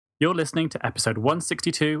You're listening to episode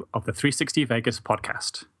 162 of the 360 Vegas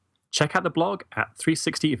podcast. Check out the blog at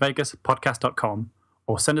 360vegaspodcast.com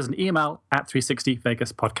or send us an email at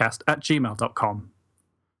 360vegaspodcast@gmail.com.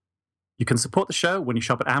 You can support the show when you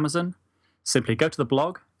shop at Amazon. Simply go to the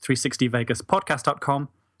blog, 360vegaspodcast.com,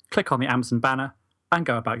 click on the Amazon banner, and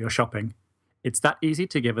go about your shopping. It's that easy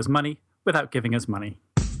to give us money without giving us money.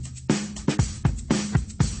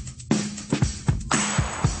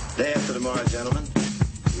 Day after tomorrow, gentlemen,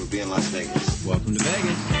 we'll be in Las Vegas. Welcome to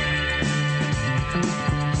Vegas.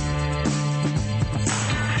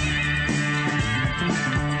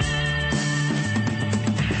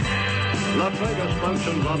 Las Vegas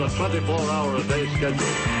functions on a 24-hour-a-day schedule.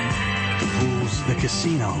 The pools, the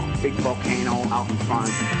casino. Big volcano out in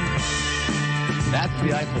front. That's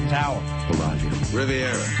the Eiffel Tower. Bellagio,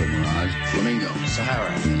 Riviera, the Mirage, Flamingo,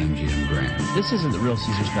 Sahara, and the MGM Grand. This isn't the real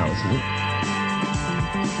Caesar's Palace, is it?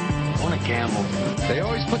 I want to gamble. They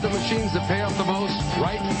always put the machines that pay off the most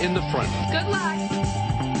right in the front. Good luck.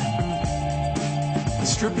 The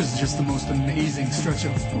Strip is just the most amazing stretch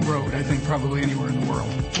of road, I think, probably anywhere in the world.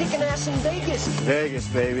 Kicking ass in Vegas. Vegas,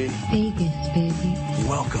 baby. Vegas, baby.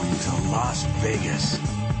 Welcome to Las Vegas.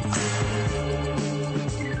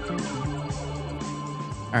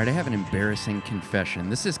 All right, I have an embarrassing confession.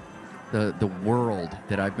 This is the world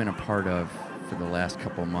that I've been a part of for the last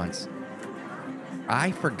couple of months.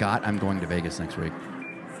 I forgot I'm going to Vegas next week.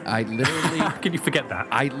 I literally... How can you forget that?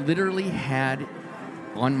 I literally had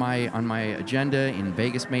on my agenda in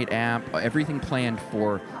Vegas Mate app everything planned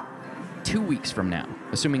for 2 weeks from now,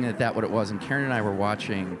 assuming that what it was. And Karen and I were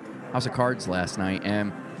watching House of Cards last night,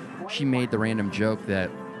 and she made the random joke that,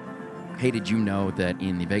 hey, did you know that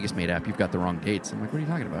in the Vegas Mate app you've got the wrong dates? I'm like, what are you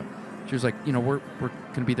talking about? She was like, we're going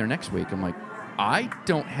to be there next week. I'm like, I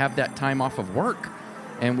don't have that time off of work.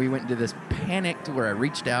 And we went into this panic to where I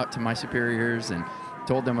reached out to my superiors and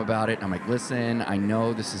told them about it. And I'm like, listen, I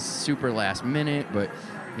know this is super last minute, but,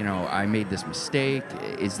 I made this mistake.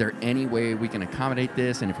 Is there any way we can accommodate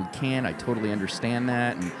this? And if we can, I totally understand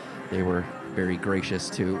that. And they were very gracious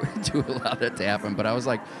to allow that to happen. But I was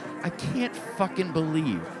like, I can't fucking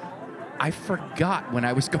believe I forgot when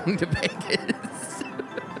I was going to Vegas.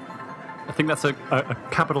 I think that's a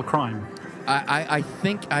capital crime. I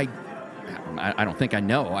think I don't think I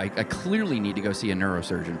know. I clearly need to go see a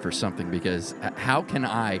neurosurgeon for something, because how can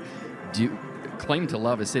I claim to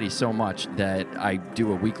love a city so much that I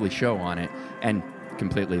do a weekly show on it and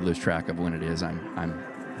completely lose track of when it is I'm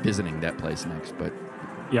visiting that place next? But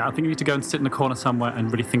yeah, I think you need to go and sit in the corner somewhere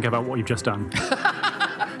and really think about what you've just done.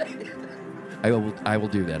 I will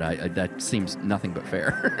do that. That seems nothing but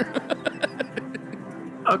fair.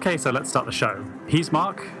 Okay, so let's start the show. He's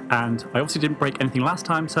Mark, and I obviously didn't break anything last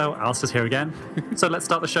time, so Alistair's here again. So let's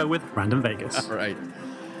start the show with Random Vegas. All right.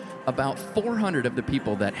 About 400 of the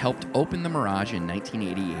people that helped open the Mirage in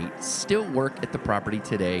 1988 still work at the property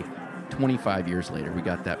today, 25 years later. We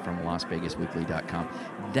got that from LasVegasWeekly.com.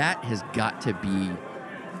 That has got to be...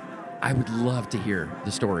 I would love to hear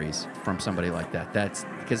the stories from somebody like that. That's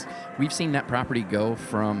because we've seen that property go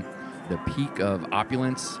from the peak of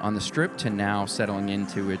opulence on the Strip to now settling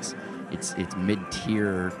into its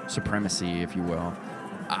mid-tier supremacy, if you will.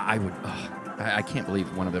 I can't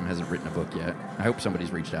believe one of them hasn't written a book yet. I hope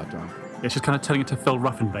somebody's reached out to him. It's just kind of turning into Phil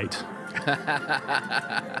Ruffin bait.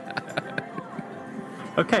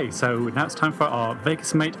 Okay, so now it's time for our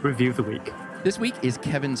Vegas Mate Review of the Week. This week is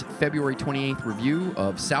Kevin's February 28th review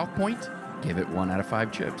of South Point. Give it 1 out of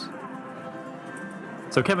 5 chips.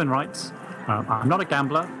 So Kevin writes, I'm not a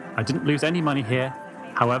gambler. I didn't lose any money here.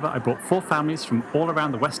 However, I brought 4 families from all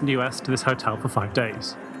around the western US to this hotel for 5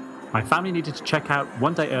 days. My family needed to check out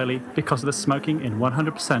 1 day early because of the smoking in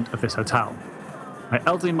 100% of this hotel. My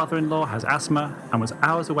elderly mother-in-law has asthma and was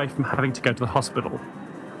hours away from having to go to the hospital.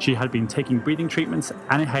 She had been taking breathing treatments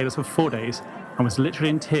and inhalers for 4 days and was literally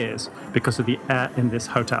in tears because of the air in this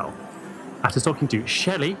hotel. After talking to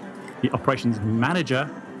Shelley, the operations manager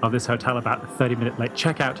of this hotel, about a 30-minute late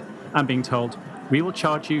checkout, and being told, we will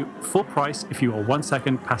charge you full price if you are 1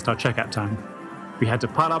 second past our checkout time. We had to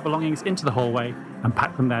pile our belongings into the hallway and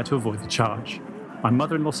pack them there to avoid the charge. My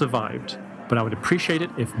mother-in-law survived, but I would appreciate it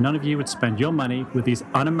if none of you would spend your money with these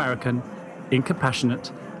un-American,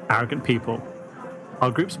 incompassionate, arrogant people.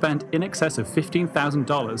 Our group spent in excess of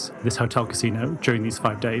 $15,000 at this hotel casino during these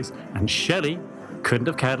 5 days, and Shelley couldn't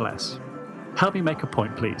have cared less. Help me make a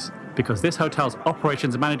point, please, because this hotel's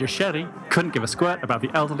operations manager, Shelley, couldn't give a squirt about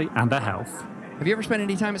the elderly and their health. Have you ever spent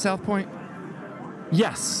any time at South Point?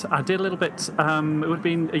 Yes, I did a little bit. It would have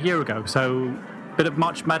been a year ago, so a bit of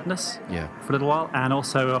March Madness for a little while, and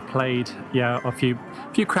also I played a few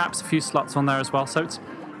craps, a few slots on there as well. So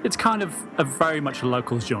It's kind of a very much a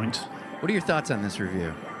locals joint. What are your thoughts on this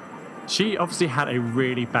review? She obviously had a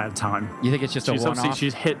really bad time. You think it's just a one-off?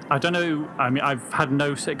 She's hit. I don't know. I mean, I've had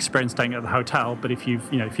no experience staying at the hotel, but if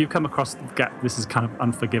you've come across the gap, this is kind of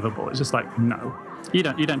unforgivable. It's just like, no, you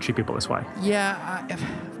don't treat people this way. Yeah,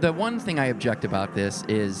 the one thing I object about this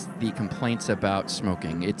is the complaints about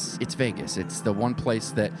smoking. It's Vegas. It's the one place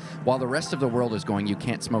that, while the rest of the world is going, you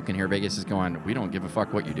can't smoke in here, Vegas is going, we don't give a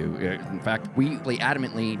fuck what you do. In fact, we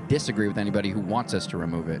adamantly disagree with anybody who wants us to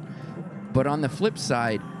remove it. But on the flip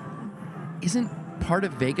side, isn't part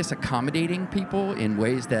of Vegas accommodating people in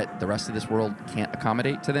ways that the rest of this world can't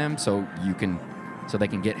accommodate to them, so they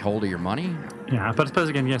can get hold of your money? Yeah, but I suppose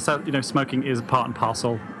again, yes, smoking is part and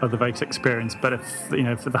parcel of the Vegas experience. But if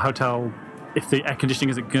the hotel, if the air conditioning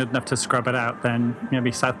isn't good enough to scrub it out, then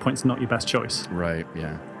maybe South Point's not your best choice. Right.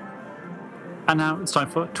 Yeah. And now it's time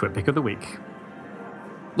for Twit Pick of the Week.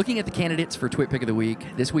 Looking at the candidates for Twit Pick of the Week,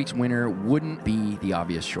 this week's winner wouldn't be the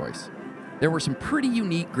obvious choice. There were some pretty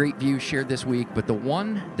unique, great views shared this week, but the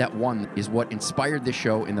one that won is what inspired this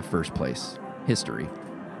show in the first place: history.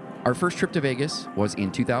 Our first trip to Vegas was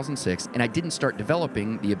in 2006, and I didn't start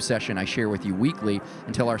developing the obsession I share with you weekly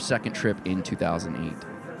until our second trip in 2008.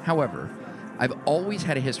 However, I've always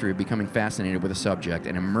had a history of becoming fascinated with a subject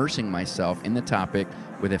and immersing myself in the topic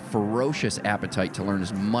with a ferocious appetite to learn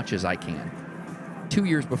as much as I can. 2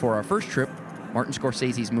 years before our first trip, Martin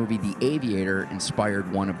Scorsese's movie The Aviator inspired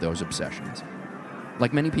one of those obsessions.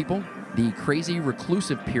 Like many people, the crazy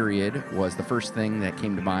reclusive period was the first thing that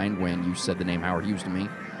came to mind when you said the name Howard Hughes to me.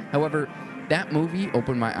 However, that movie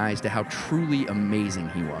opened my eyes to how truly amazing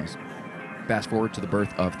he was. Fast forward to the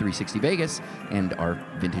birth of 360 Vegas and our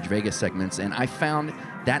Vintage Vegas segments, and I found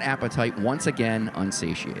that appetite once again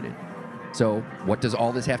unsatiated. So, what does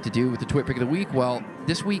all this have to do with the Twit Pick of the Week? Well,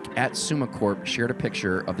 this week at Summa Corp shared a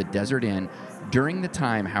picture of the Desert Inn during the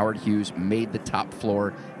time Howard Hughes made the top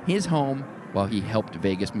floor his home while he helped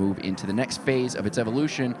Vegas move into the next phase of its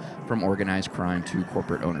evolution from organized crime to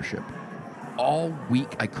corporate ownership. All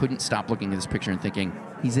week, I couldn't stop looking at this picture and thinking,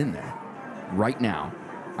 he's in there. Right now,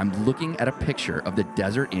 I'm looking at a picture of the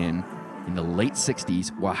Desert Inn in the late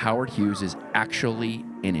 60s while Howard Hughes is actually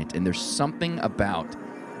in it. And there's something about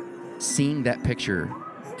seeing that picture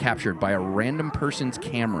captured by a random person's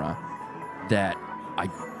camera that I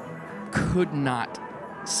could not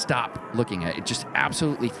stop looking at. It just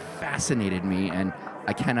absolutely fascinated me, and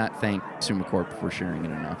I cannot thank Summa Corp for sharing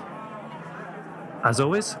it enough. As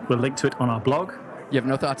always, we'll link to it on our blog. You have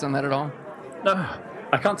no thoughts on that at all? No,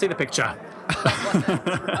 I can't see the picture.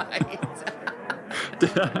 Right.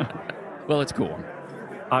 Well, it's cool.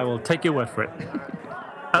 I will take your word for it.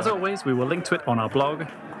 As always, we will link to it on our blog,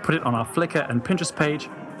 put it on our Flickr and Pinterest page,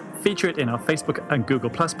 feature it in our Facebook and Google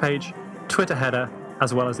Plus page, Twitter header,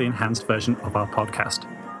 as well as the enhanced version of our podcast,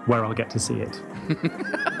 where I'll get to see it.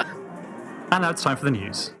 And now it's time for the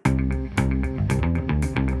news.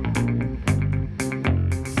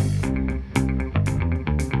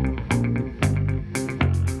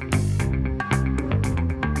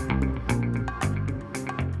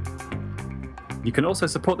 You can also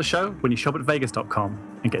support the show when you shop at Vegas.com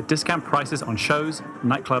and get discount prices on shows,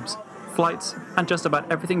 nightclubs, flights, and just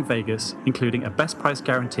about everything Vegas, including a best price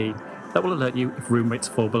guarantee that will alert you if room rates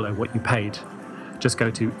fall below what you paid. Just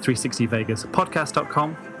go to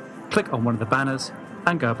 360vegaspodcast.com, click on one of the banners,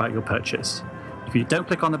 and go about your purchase. If you don't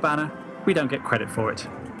click on the banner, we don't get credit for it.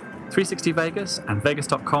 360 Vegas and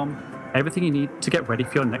Vegas.com, everything you need to get ready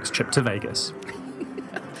for your next trip to Vegas.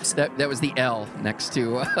 That was the L next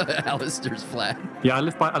to Alistair's flag. Yeah, I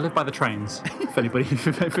live by the trains. If anybody,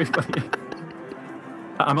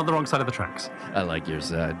 I'm on the wrong side of the tracks. I like your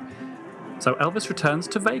side. So Elvis returns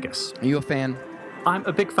to Vegas. Are you a fan? I'm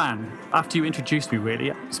a big fan. After you introduced me, really,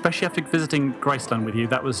 especially after visiting Graceland with you,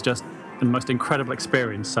 that was just the most incredible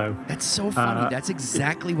experience. So that's so funny. That's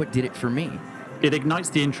exactly what did it for me. It ignites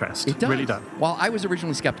the interest. It does. Really does. While I was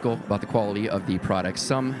originally skeptical about the quality of the product,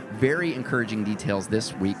 some very encouraging details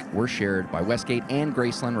this week were shared by Westgate and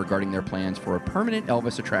Graceland regarding their plans for a permanent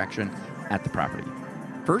Elvis attraction at the property.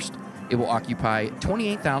 First, it will occupy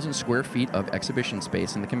 28,000 square feet of exhibition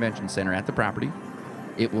space in the convention center at the property.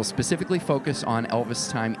 It will specifically focus on Elvis'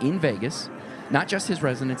 time in Vegas, not just his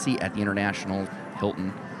residency at the International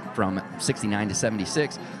Hilton from 69 to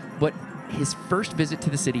 76, but his first visit to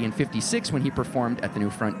the city in 56 when he performed at the New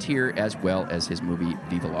Frontier, as well as his movie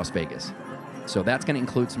Viva Las Vegas. So that's going to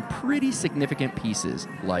include some pretty significant pieces,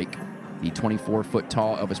 like the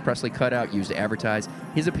 24-foot-tall Elvis Presley cutout used to advertise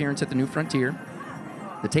his appearance at the New Frontier,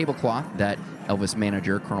 the tablecloth that Elvis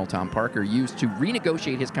manager Colonel Tom Parker used to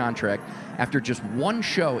renegotiate his contract after just one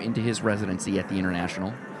show into his residency at the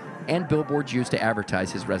International, and billboards used to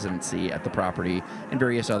advertise his residency at the property, and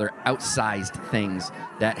various other outsized things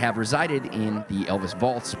that have resided in the Elvis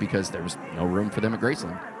vaults because there was no room for them at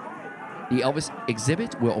Graceland. The Elvis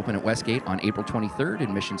exhibit will open at Westgate on April 23rd.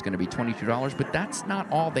 Admission's going to be $22, but that's not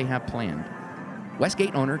all they have planned.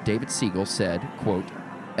 Westgate owner David Siegel said, quote,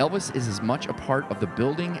 "Elvis is as much a part of the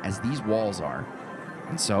building as these walls are."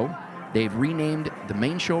 And so, they've renamed the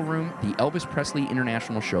main showroom the Elvis Presley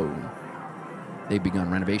International Showroom. They've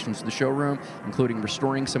begun renovations to the showroom, including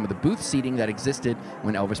restoring some of the booth seating that existed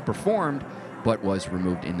when Elvis performed, but was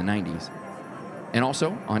removed in the 90s. And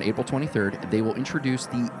also, on April 23rd, they will introduce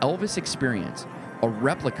the Elvis Experience, a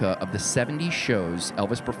replica of the 70s shows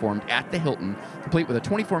Elvis performed at the Hilton, complete with a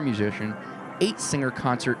 24-musician, 8-singer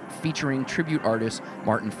concert featuring tribute artist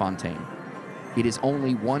Martin Fontaine. It is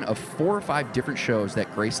only one of 4 or 5 different shows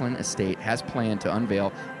that Graceland Estate has planned to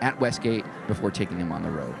unveil at Westgate before taking them on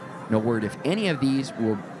the road. No word if any of these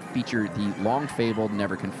will feature the long-fabled,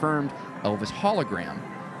 never-confirmed Elvis hologram.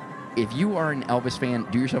 If you are an Elvis fan,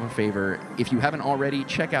 do yourself a favor. If you haven't already,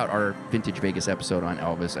 check out our Vintage Vegas episode on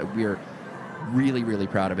Elvis. We're really, really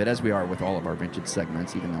proud of it, as we are with all of our vintage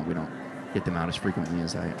segments, even though we don't get them out as frequently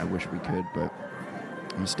as I wish we could. But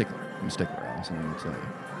I'm a stickler, Alice, I'm going to tell you.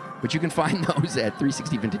 But you can find those at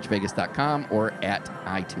 360vintagevegas.com or at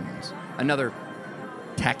iTunes. Another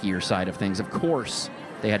tackier side of things, of course,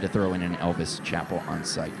 they had to throw in an Elvis chapel on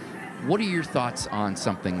site. What are your thoughts on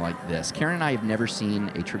something like this? Karen and I have never seen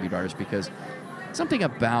a tribute artist because something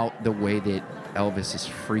about the way that Elvis is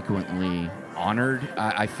frequently honored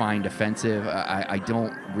I find offensive. I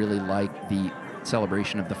don't really like the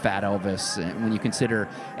celebration of the fat Elvis. And when you consider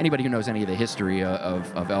anybody who knows any of the history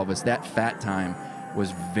of Elvis, that fat time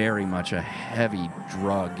was very much a heavy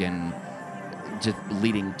drug and just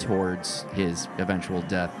leading towards his eventual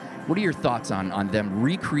death. What are your thoughts on them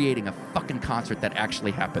recreating a fucking concert that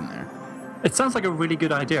actually happened there? It sounds like a really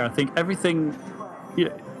good idea. I think everything,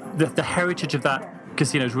 the heritage of that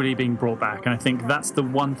casino is really being brought back, and I think that's the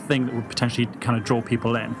one thing that would potentially kind of draw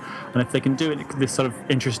people in. And if they can do it in this sort of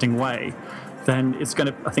interesting way, then it's going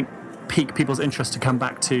to, I think, pique people's interest to come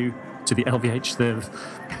back to the LVH.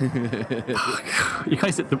 You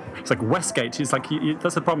guys, it's like Westgate. It's like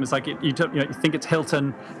that's the problem. It's like you think it's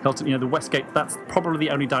Hilton. The Westgate. That's probably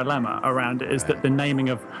the only dilemma around it is that the naming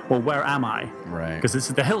of, well, where am I? Right. Because this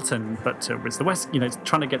is the Hilton, but it's the West. It's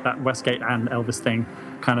trying to get that Westgate and Elvis thing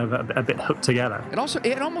kind of a bit hooked together. It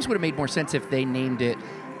almost would have made more sense if they named it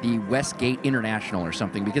the Westgate International or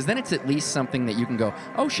something, because then it's at least something that you can go,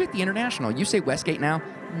 oh shit, the International. You say Westgate now,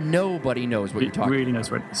 nobody knows what you're talking about. Really knows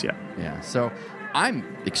what it is, yeah. Yeah, so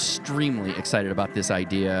I'm extremely excited about this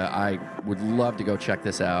idea. I would love to go check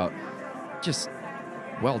this out. Just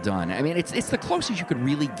well done. I mean, it's the closest you could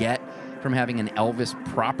really get from having an Elvis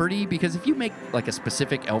property, because if you make like a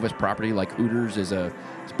specific Elvis property, like Hooters is a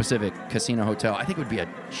specific casino hotel, I think it would be a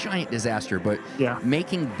giant disaster. But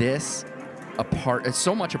making this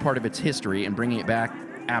so much a part of its history and bringing it back,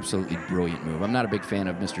 absolutely brilliant move. I'm not a big fan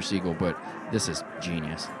of Mr. Siegel, but this is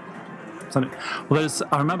genius. Well,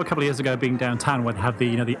 I remember a couple of years ago being downtown where they had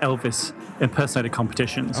the Elvis impersonator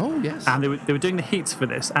competitions. Oh yes. And they were doing the heats for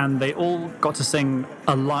this, and they all got to sing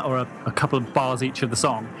a line or a couple of bars each of the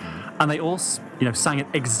song, and they all sang it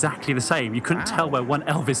exactly the same. You couldn't tell where one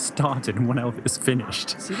Elvis started and one Elvis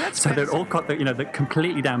finished. See, that's so they all got the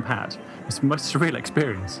completely down pat. It's the most surreal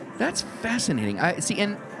experience. That's fascinating.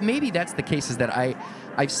 And maybe that's the case is that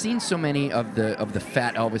I've seen so many of the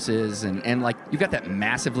fat Elvises and like you've got that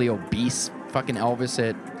massively obese fucking Elvis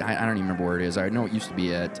at I don't even remember where it is. I know it used to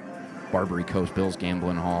be at Barbary Coast, Bill's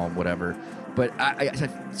Gambling Hall, whatever. But I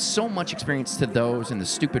have so much experience to those and the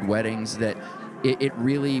stupid weddings that it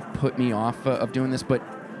really put me off of doing this. But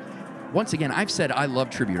once again, I've said I love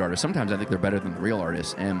tribute artists. Sometimes I think they're better than the real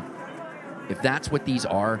artists. And if that's what these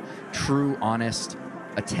are, true, honest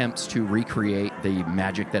attempts to recreate the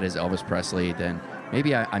magic that is Elvis Presley, then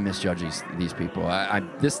maybe I misjudge these people.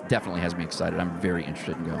 This definitely has me excited. I'm very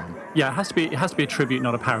interested in going. Yeah, it has to be a tribute,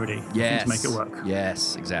 not a parody. Yes. To make it work.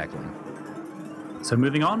 Yes, exactly. So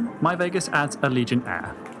moving on, MyVegas adds Allegiant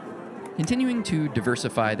Air. Continuing to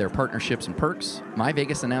diversify their partnerships and perks,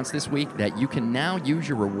 MyVegas announced this week that you can now use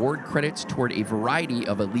your reward credits toward a variety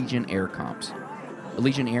of Allegiant Air comps.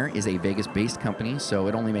 Allegiant Air is a Vegas-based company, so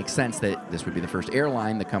it only makes sense that this would be the first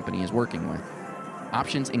airline the company is working with.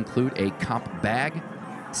 Options include a comp bag,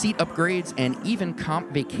 seat upgrades, and even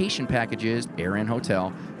comp vacation packages, air and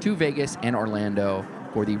hotel, to Vegas and Orlando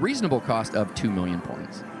for the reasonable cost of 2 million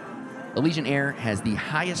points. Allegiant Air has the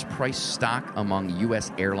highest price stock among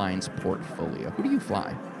U.S. airlines portfolio. Who do you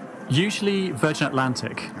fly? Usually Virgin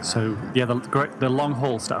Atlantic. So, the long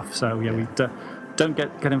haul stuff. So, we don't don't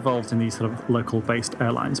get involved in these sort of local-based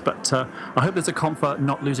airlines. But I hope there's a comp for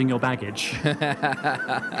not losing your baggage.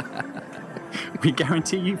 We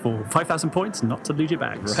guarantee you for 5,000 points not to lose your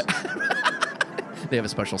bags. Right. They have a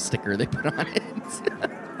special sticker they put on it.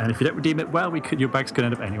 And if you don't redeem it well, your bags could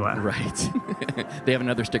end up anywhere. Right. They have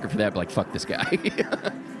another sticker for that, but like, fuck this guy.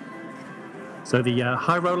 So the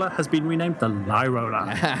High Roller has been renamed the Lie Roller.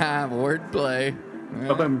 Wordplay.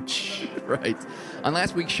 Right. On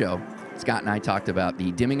last week's show, Scott and I talked about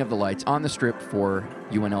the dimming of the lights on the strip for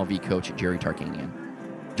UNLV coach Jerry Tarkanian.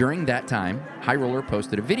 During that time, High Roller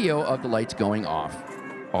posted a video of the lights going off.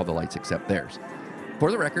 All the lights except theirs.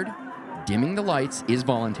 For the record, dimming the lights is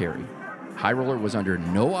voluntary. High Roller was under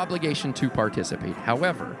no obligation to participate.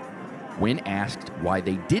 However, when asked why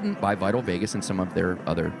they didn't by Vital Vegas and some of their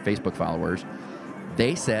other Facebook followers,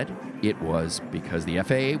 they said it was because the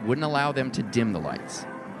FAA wouldn't allow them to dim the lights.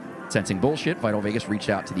 Sensing bullshit, Vital Vegas reached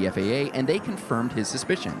out to the FAA and they confirmed his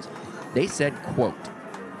suspicions. They said, quote,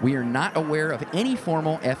 "We are not aware of any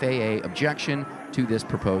formal FAA objection to this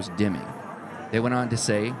proposed dimming." They went on to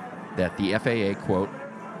say that the FAA, quote,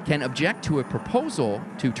 "can object to a proposal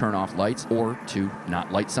to turn off lights or to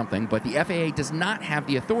not light something, but the FAA does not have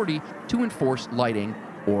the authority to enforce lighting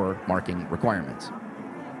or marking requirements."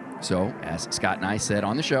 So, as Scott and I said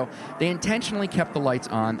on the show, they intentionally kept the lights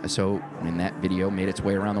on so when that video made its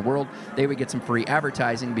way around the world, they would get some free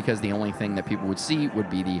advertising because the only thing that people would see would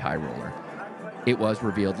be the High Roller. It was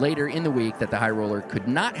revealed later in the week that the High Roller could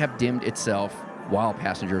not have dimmed itself while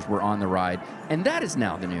passengers were on the ride, and that is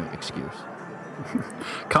now the new excuse.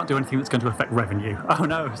 Can't do anything that's going to affect revenue. Oh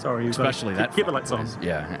no, sorry. Especially that. Keep the lights on.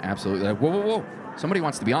 Yeah, absolutely. Like, whoa. Somebody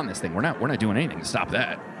wants to be on this thing. We're not doing anything to stop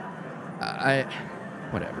that.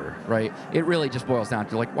 Whatever, right? It really just boils down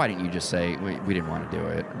to, like, why didn't you just say, we didn't want to do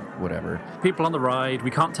it? Whatever. People on the ride,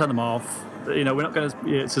 we can't turn them off. We're not going to,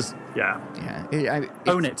 it's just, yeah. Yeah.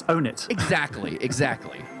 Own it.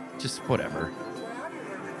 Exactly. Just whatever.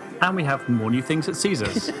 And we have more new things at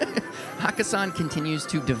Caesars. Hakkasan continues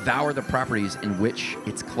to devour the properties in which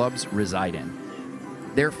its clubs reside in.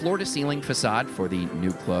 Their floor-to-ceiling facade for the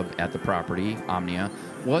new club at the property, Omnia,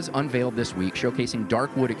 was unveiled this week, showcasing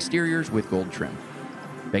dark wood exteriors with gold trim.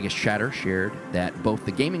 Vegas Chatter shared that both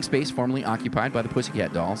the gaming space formerly occupied by the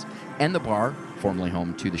PussyCat dolls and the bar, formerly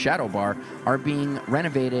home to the Shadow Bar, are being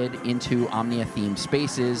renovated into Omnia-themed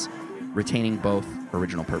spaces, retaining both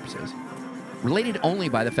original purposes. Related only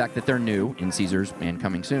by the fact that they're new in Caesars and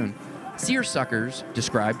coming soon, Seersuckers,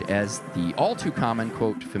 described as the all-too-common,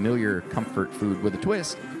 quote, familiar comfort food with a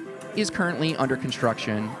twist, is currently under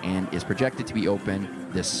construction and is projected to be open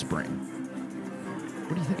this spring.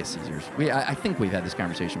 What do you think of Caesars? I think we've had this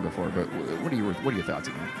conversation before, but what are your thoughts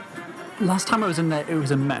again? Last time I was in there, it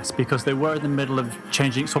was a mess because they were in the middle of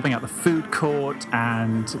swapping out the food court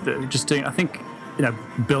and just doing, I think,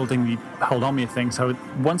 building the whole Omnia thing. So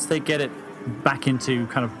once they get it back into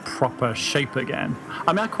kind of proper shape again,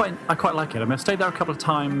 I mean, I quite like it. I mean, I stayed there a couple of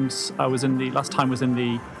times. Last time was in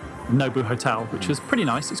the Nobu Hotel, which was pretty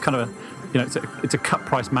nice. It's kind of it's a cut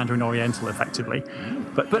price Mandarin Oriental effectively,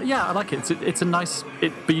 but yeah, I like it. It's a nice.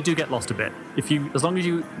 But you do get lost a bit as long as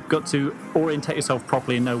you got to orientate yourself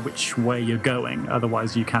properly and know which way you're going.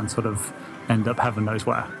 Otherwise, you can sort of end up heaven knows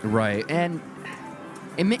where. Right, and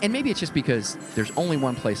maybe it's just because there's only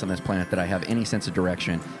one place on this planet that I have any sense of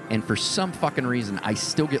direction, and for some fucking reason, I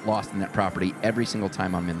still get lost in that property every single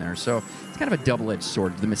time I'm in there. So it's kind of a double-edged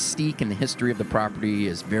sword. The mystique and the history of the property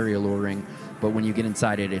is very alluring, but when you get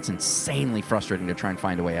inside it, it's insanely frustrating to try and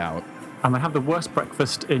find a way out. And they have the worst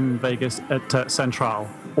breakfast in Vegas at Central.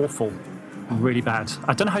 Awful. Really bad.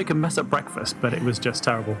 I don't know how you can mess up breakfast, but it was just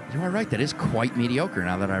terrible. You are right. That is quite mediocre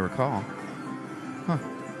now that I recall. Huh.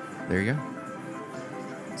 There you go.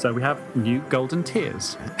 So we have new golden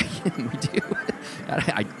tiers. We do.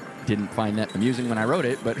 I didn't find that amusing when I wrote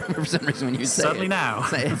it, but for some reason when you say Certainly now.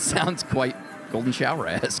 It sounds quite Golden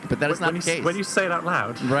Shower-esque, but that is not the case. When you say it out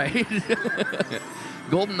loud. Right.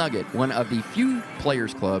 Golden Nugget, one of the few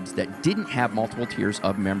players clubs that didn't have multiple tiers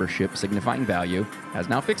of membership signifying value, has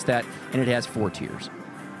now fixed that, and it has 4 tiers.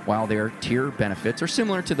 While their tier benefits are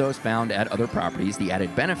similar to those found at other properties, the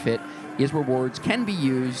added benefit is rewards can be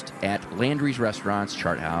used at Landry's Restaurants,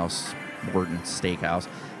 Chart House, Morton's Steakhouse,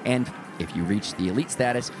 and if you reach the elite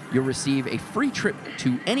status, you'll receive a free trip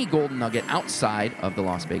to any Golden Nugget outside of the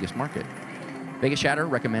Las Vegas market. Vegas Shatter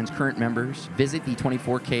recommends current members visit the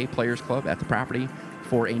 24K Players Club at the property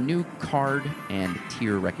for a new card and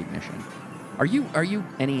tier recognition. Are you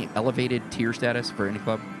any elevated tier status for any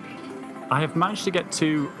club? I have managed to get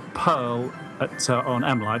to Pearl on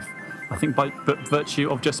M Life, I think by virtue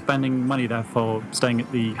of just spending money there for staying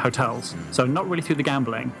at the hotels. So not really through the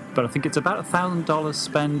gambling, but I think it's about $1,000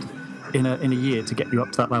 spend in a year to get you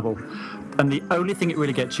up to that level. And the only thing it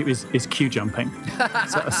really gets you is queue jumping.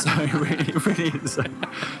 so it really is.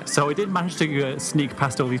 So I did manage to sneak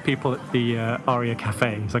past all these people at the Aria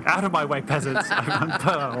Cafe. It's like, out of my way, peasants. I'm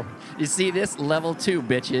Pearl. You see this? Level 2,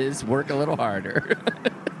 bitches. Work a little harder.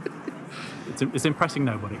 It's impressing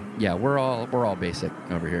nobody. Yeah, we're all basic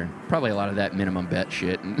over here. Probably a lot of that minimum bet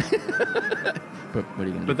shit. But what are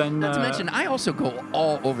you gonna do? But then, not to mention, I also go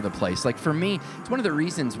all over the place. Like for me, it's one of the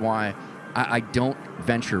reasons why I don't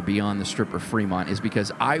venture beyond the Strip or Fremont is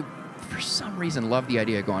because I, for some reason, love the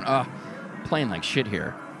idea of going, playing like shit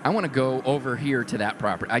here. I want to go over here to that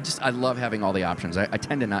property. I love having all the options. I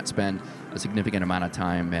tend to not spend a significant amount of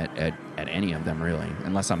time at any of them, really,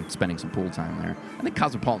 unless I'm spending some pool time there. I think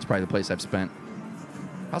Cosmopolitan's probably the place I've spent.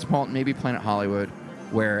 Cosmopolitan, maybe Planet Hollywood,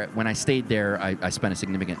 where when I stayed there, I spent a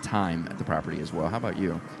significant time at the property as well. How about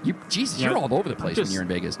you? You're all over the place when you're in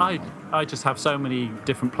Vegas. I just have so many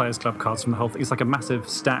different Players Club cards from the whole thing. It's like a massive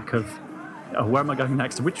stack of, where am I going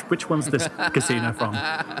next? Which one's this casino from?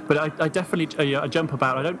 But I definitely I jump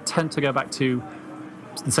about. I don't tend to go back to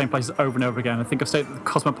the same places over and over again. I think I've stayed at the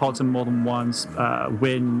Cosmopolitan more than once,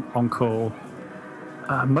 Wynn, Encore.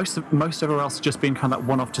 Most everywhere else has just been kind of that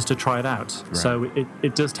one-off just to try it out. Right. So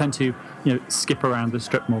it does tend to skip around the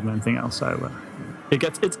Strip more than anything else. So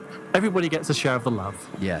everybody gets a share of the love.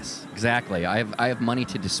 Yes, exactly. I have money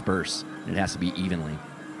to disperse. It has to be evenly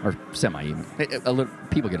or semi-even.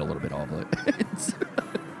 People get a little bit of it.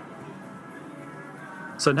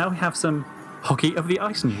 So now we have some Hockey of the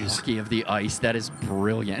Ice news. Hockey of the Ice. That is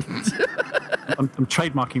brilliant. I'm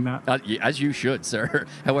trademarking that. As you should, sir.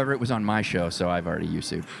 However, it was on my show, so I've already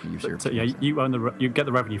used your. So yeah, you own you get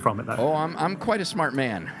the revenue from it, though. Oh, I'm quite a smart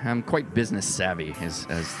man. I'm quite business savvy, as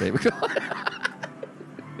they would call it.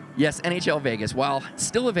 Yes, NHL Vegas, while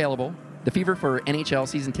still available, the fever for NHL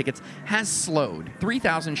season tickets has slowed.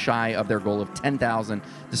 3,000 shy of their goal of 10,000,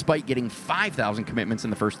 despite getting 5,000 commitments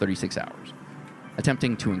in the first 36 hours.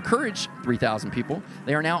 Attempting to encourage 3,000 people,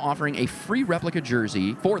 they are now offering a free replica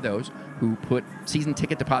jersey for those who put season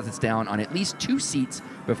ticket deposits down on at least 2 seats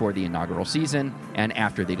before the inaugural season and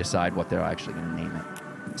after they decide what they're actually going to name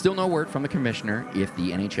it. Still no word from the commissioner if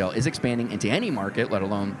the NHL is expanding into any market, let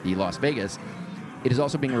alone the Las Vegas. It is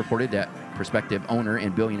also being reported that prospective owner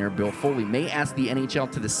and billionaire Bill Foley may ask the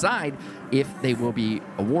NHL to decide if they will be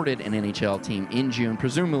awarded an NHL team in June,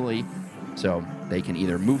 presumably, so they can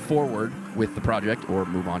either move forward with the project or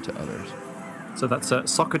move on to others. So that's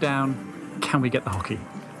soccer down. Can we get the hockey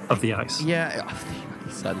of the ice? Yeah,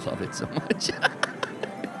 I love it so much.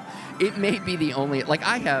 It may be the only. Like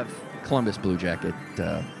I have Columbus Blue Jacket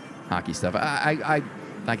hockey stuff.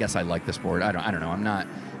 I guess I like the sport. I don't know. I'm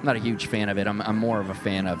not a huge fan of it. I'm more of a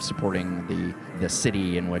fan of supporting the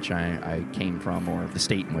city in which I came from, or the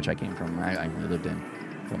state in which I came from. I lived in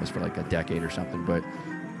Columbus for like a decade or something, but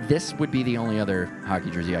this would be the only other hockey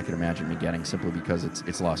jersey I could imagine me getting, simply because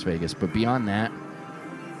it's Las Vegas. But beyond that,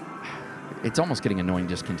 it's almost getting annoying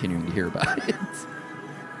just continuing to hear about it.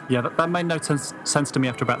 Yeah, that made no sense to me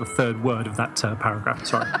after about the third word of that paragraph.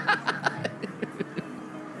 Sorry.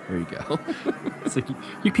 There you go. It's like,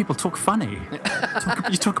 you people talk funny.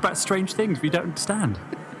 You talk about strange things we don't understand.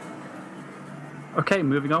 Okay,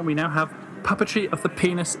 moving on. We now have Puppetry of the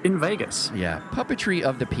Penis in Vegas. Yeah, Puppetry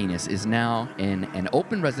of the Penis is now in an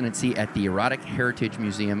open residency at the Erotic Heritage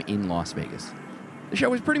Museum in Las Vegas. The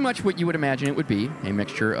show is pretty much what you would imagine it would be, a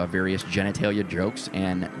mixture of various genitalia jokes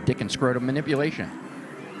and dick and scrotum manipulation.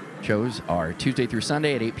 Shows are Tuesday through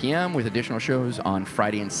Sunday at 8 p.m. with additional shows on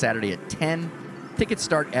Friday and Saturday at 10. Tickets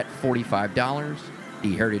start at $45.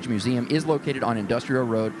 The Heritage Museum is located on Industrial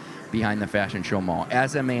Road behind the Fashion Show Mall.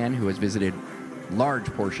 As a man who has visited large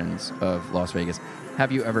portions of Las Vegas,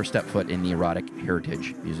 have you ever stepped foot in the Erotic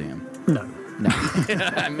Heritage Museum? No.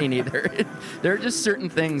 Me neither. There are just certain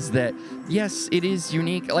things that, yes, it is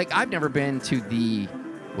unique. Like, I've never been to the,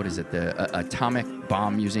 what is it, the Atomic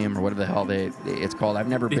Bomb Museum, or whatever the hell it's called. I've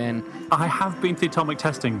never been. I have been to the Atomic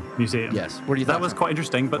Testing Museum. Yes. What do you think? That was quite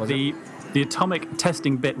interesting, but the atomic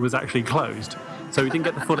testing bit was actually closed. So we didn't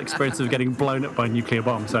get the full experience of getting blown up by a nuclear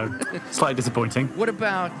bomb, so slightly disappointing. What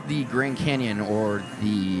about the Grand Canyon or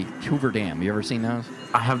the Hoover Dam? You ever seen those?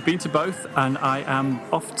 I have been to both, and I am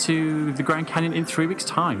off to the Grand Canyon in 3 weeks'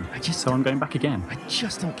 time. So I'm going back again. I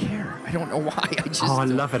just don't care. I don't know why. I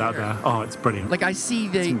love it out there. Oh, it's brilliant. Like, I see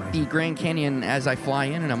the Grand Canyon as I fly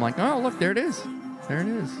in, and I'm like, oh, look, there it is. There it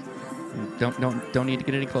is. Don't need to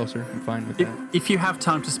get any closer. I'm fine with that. If you have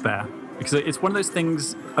time to spare, because it's one of those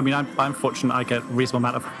things. I mean, I'm fortunate; I get a reasonable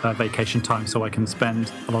amount of vacation time, so I can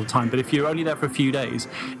spend a lot of time. But if you're only there for a few days,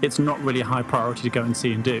 it's not really a high priority to go and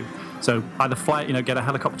see and do. So either fly, get a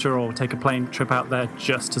helicopter or take a plane trip out there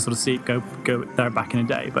just to sort of see it, go there and back in a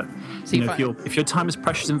day. But if your time is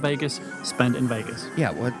precious in Vegas, spend it in Vegas.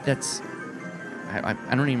 Yeah, well, that's. I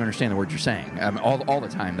don't even understand the words you're saying. All the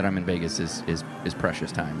time that I'm in Vegas is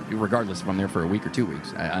precious time, regardless if I'm there for a week or 2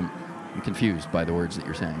 weeks. I'm confused by the words that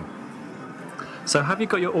you're saying. So have you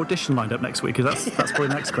got your audition lined up next week? Because that's probably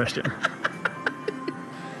the next question.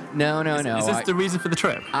 No. Is this the reason for the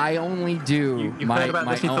trip? I only do you my heard about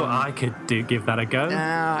my this? You own... thought I could give that a go? No,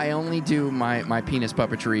 I only do my penis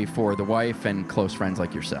puppetry for the wife and close friends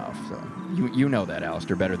like yourself. So you know that,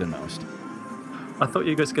 Alistair, better than most. I thought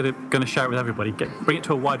you guys were going to share it with everybody. Bring it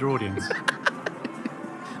to a wider audience.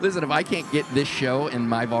 Listen, if I can't get this show and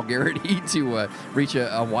my vulgarity to reach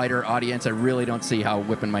a wider audience, I really don't see how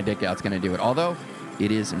whipping my dick out's going to do it. Although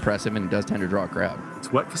it is impressive and it does tend to draw a crowd.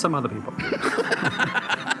 It's worked for some other people.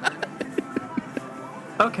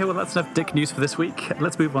 Okay, well, that's enough dick news for this week.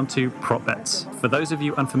 Let's move on to prop bets. For those of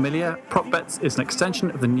you unfamiliar, prop bets is an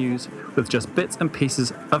extension of the news with just bits and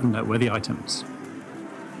pieces of noteworthy items.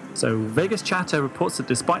 So, Vegas Chatter reports that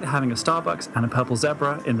despite having a Starbucks and a purple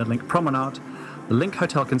zebra in the Link Promenade, the Link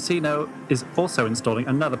Hotel Casino is also installing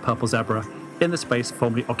another purple zebra in the space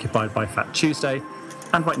formerly occupied by Fat Tuesday,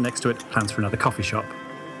 and right next to it, plans for another coffee shop.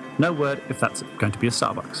 No word if that's going to be a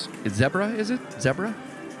Starbucks. It's zebra, is it? Zebra?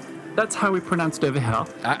 That's how we pronounce it over here.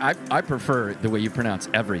 I prefer the way you pronounce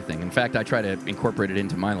everything. In fact, I try to incorporate it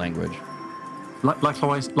into my language.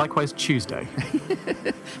 Likewise Tuesday.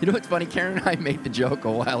 You know what's funny? Karen and I made the joke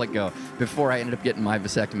a while ago, before I ended up getting my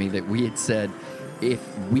vasectomy, that we had said if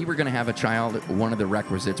we were going to have a child, one of the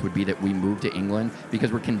requisites would be that we move to England,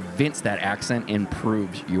 because we're convinced that accent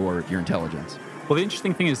improves your intelligence. Well, the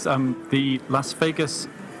interesting thing is the Las Vegas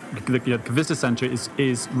the visitor centre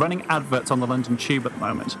is running adverts on the London Tube at the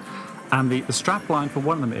moment, and the strap line for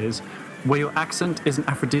one of them is, where your accent is an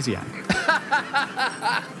aphrodisiac.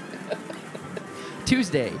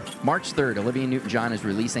 Tuesday, March 3rd, Olivia Newton-John is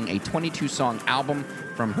releasing a 22-song album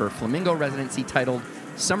from her Flamingo residency titled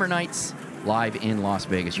Summer Nights Live in Las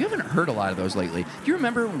Vegas. You haven't heard a lot of those lately. Do you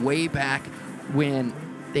remember way back when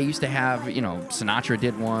they used to have, Sinatra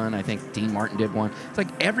did one, I think Dean Martin did one. It's like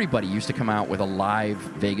everybody used to come out with a live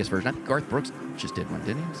Vegas version. I think Garth Brooks just did one,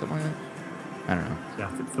 didn't he? Something like that? I don't know. Yeah,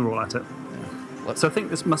 they're all at it. Yeah. So I think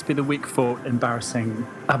this must be the week for embarrassing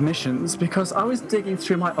admissions, because I was digging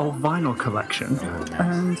through my old vinyl collection,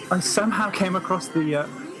 and I somehow came across the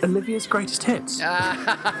Olivia's Greatest Hits.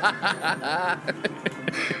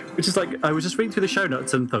 Which is like, I was just reading through the show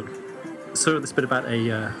notes and saw this bit about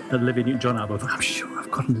a Olivia Newton-John album. I'm sure I've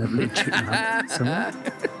got an Olivia Newton album somewhere.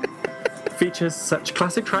 Features such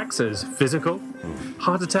classic tracks as Physical,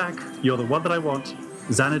 Heart Attack, You're the One That I Want,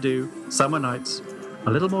 Xanadu, Summer Nights, A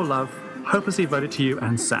Little More Love, Hopelessly Voted to You,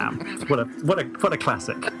 and Sam. What a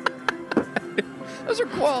classic. Those are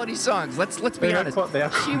quality songs. Let's be honest.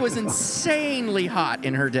 She was insanely hot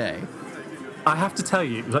in her day. I have to tell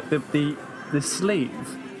you, like the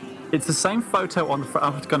sleeve, it's the same photo on the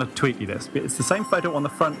front. I'm going to tweet you this. It's the same photo on the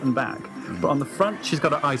front and back. But on the front, she's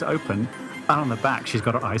got her eyes open, and on the back, she's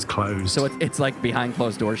got her eyes closed. So it's like behind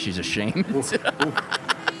closed doors, she's ashamed.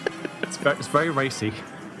 It's very racy.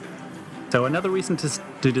 So another reason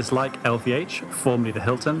to dislike LVH, formerly the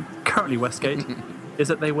Hilton, currently Westgate, is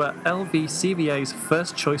that they were LVCVA's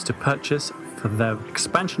first choice to purchase for their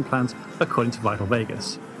expansion plans, according to Vital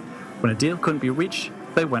Vegas. When a deal couldn't be reached,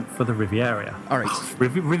 they went for the Riviera. All right.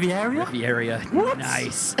 Riviera? Riviera. What?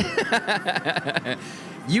 Nice.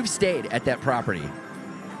 You've stayed at that property.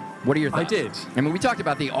 What are your thoughts? I did. I mean, we talked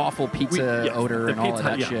about the awful pizza odor and all of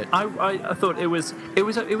that shit. I thought it was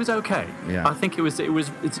okay. Yeah. I think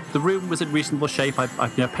the room was in reasonable shape. I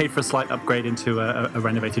paid for a slight upgrade into a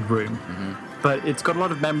renovated room. Mm-hmm. But it's got a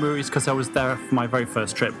lot of memories because I was there for my very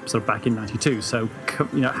first trip, sort of back in '92. So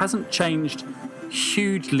it hasn't changed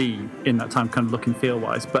hugely in that time, kind of look and feel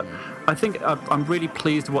wise. But I think I'm really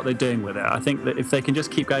pleased with what they're doing with it. I think that if they can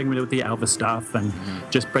just keep going with the Elvis stuff and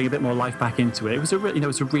just bring a bit more life back into it, it was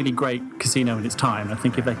a really great casino in its time. I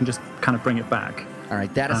think if they can just kind of bring it back. All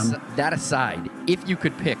right, that aside, if you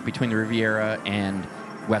could pick between the Riviera and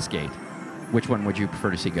Westgate, which one would you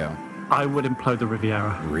prefer to see go? I would implode the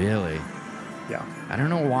Riviera. Really? Yeah. I don't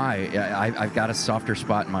know why. I've got a softer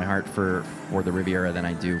spot in my heart for the Riviera than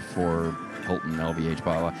I do for Hilton LVH.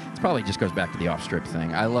 It probably just goes back to the off-strip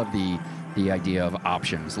thing. I love the idea of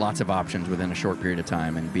options, lots of options within a short period of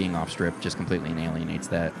time, and being off-strip just completely alienates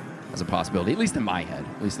that as a possibility, at least in my head.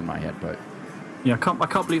 But yeah, I can't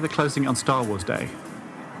believe they're closing it on Star Wars Day.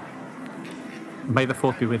 May the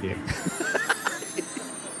 4th be with you.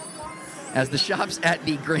 As the shops at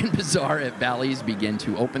the Grand Bazaar at Bally's begin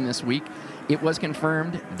to open this week, it was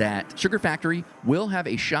confirmed that Sugar Factory will have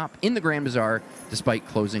a shop in the Grand Bazaar despite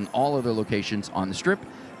closing all other locations on the Strip.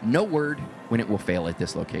 No word when it will fail at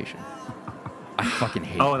this location. I fucking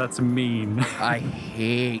hate Oh, that's mean. I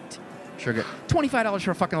hate sugar. $25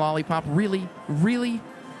 for a fucking lollipop? Really? Really?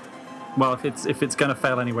 Well, if it's going to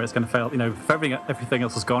fail anywhere, it's going to fail. If everything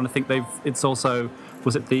else is gone, I think it's also,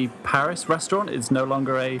 was it the Paris restaurant? It's no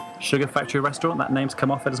longer a Sugar Factory restaurant. That name's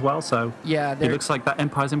come off it as well. So yeah, it looks like that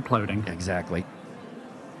empire's imploding. Exactly.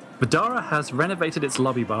 Vidara has renovated its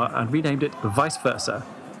lobby bar and renamed it Vice Versa,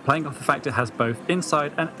 playing off the fact it has both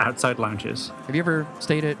inside and outside lounges. Have you ever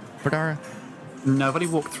stayed at Vidara? No, I've only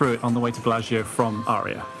walked through it on the way to Bellagio from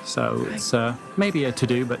Aria. So it's maybe a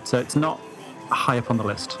to-do, but it's not high up on the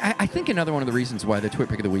list. I think another one of the reasons why the Twit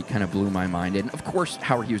Pick of the Week kind of blew my mind, and of course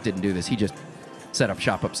Howard Hughes didn't do this. He just set up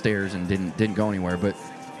shop upstairs and didn't go anywhere. But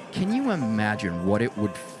can you imagine what it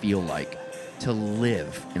would feel like to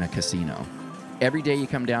live in a casino? Every day you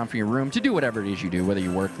come down from your room to do whatever it is you do, whether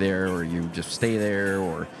you work there or you just stay there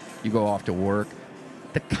or you go off to work.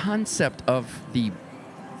 The concept of the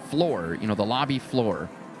floor, the lobby floor,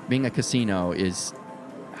 being a casino is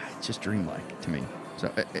just dreamlike to me.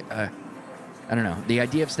 So I don't know. The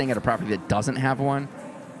idea of staying at a property that doesn't have one,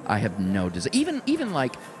 I have no desire. Even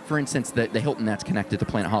like, for instance, the Hilton that's connected to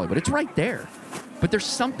Planet Hollywood. It's right there. But there's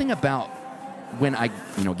something about when I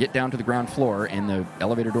get down to the ground floor and the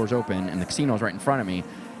elevator doors open and the casino's right in front of me,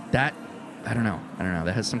 that, I don't know.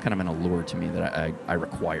 That has some kind of an allure to me that I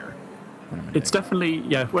require. It's definitely,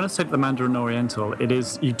 when I say the Mandarin Oriental, it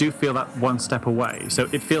is, you do feel that one step away. So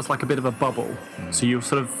it feels like a bit of a bubble. So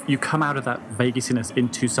you come out of that Vegasiness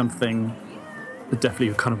into something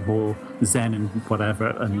definitely kind of more zen and whatever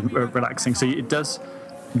and relaxing. So it does,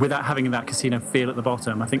 without having that casino feel at the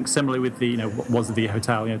bottom. I think similarly with the, what was the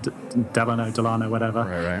hotel, Delano, whatever.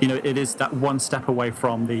 Right. It is that one step away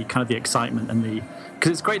from the kind of the excitement and the,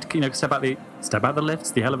 because it's great to step out the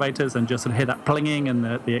lifts, the elevators, and just sort of hear that plinging and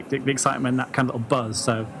the excitement, that kind of little buzz.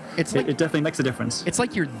 So it definitely makes a difference. It's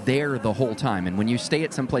like you're there the whole time, and when you stay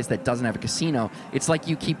at some place that doesn't have a casino, it's like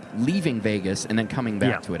you keep leaving Vegas and then coming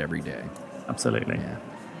back to it every day. Absolutely. Yeah.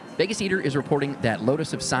 Vegas Eater is reporting that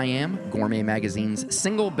Lotus of Siam, Gourmet Magazine's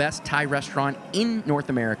single best Thai restaurant in North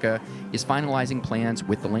America, is finalizing plans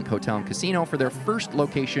with the Link Hotel and Casino for their first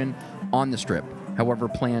location on the Strip. However,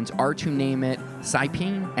 plans are to name it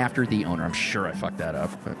Saiping after the owner. I'm sure I fucked that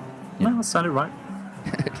up. But, No, that sounded right.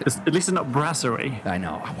 At least it's not brasserie. I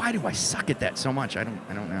know. Why do I suck at that so much? I don't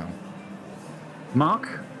know.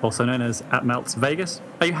 Mark, also known as @Melts Vegas,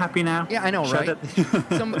 are you happy now? Yeah, I know,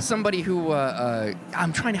 right? Somebody who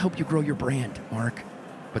I'm trying to help you grow your brand, Mark.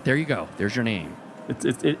 But there you go. There's your name.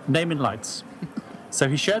 It's name in lights. So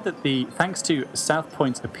he shared that thanks to South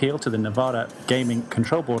Point's appeal to the Nevada Gaming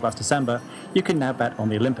Control Board last December, you can now bet on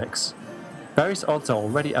the Olympics. Various odds are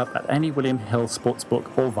already up at any William Hill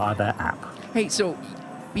sportsbook or via their app. Hey, so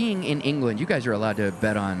being in England, you guys are allowed to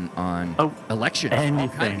bet on elections, anything.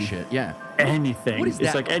 all kind of shit. Yeah. Anything. What is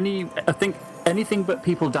it's that? like I think anything but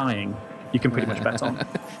people dying, you can pretty much bet on.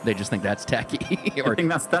 They just think that's tacky. I think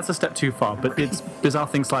that's a step too far, but it's bizarre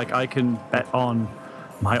things like I can bet on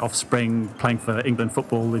my offspring playing for England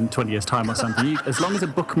football in 20 years' time or something. As long as a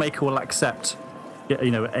bookmaker will accept,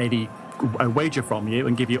 a wager from you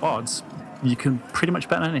and give you odds, you can pretty much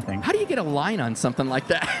bet on anything. How do you get a line on something like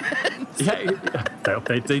that?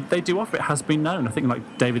 They do offer it. Has been known. I think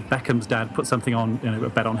like David Beckham's dad put something on, a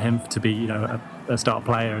bet on him to be, a star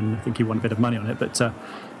player, and I think he won a bit of money on it. But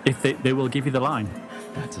if they will give you the line.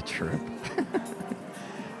 That's a trip.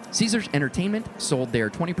 Caesars Entertainment sold their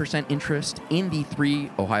 20% interest in the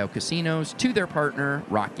 3 Ohio casinos to their partner,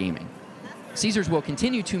 Rock Gaming. Caesars will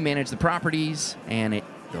continue to manage the properties, and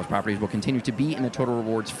those properties will continue to be in the Total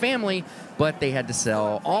Rewards family, but they had to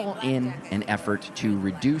sell all in an effort to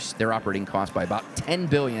reduce their operating costs by about $10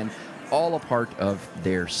 billion, all a part of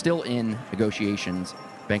their still in negotiations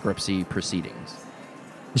bankruptcy proceedings.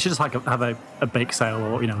 You should just have a bake sale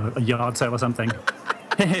or a yard sale or something.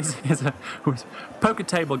 Here's a poker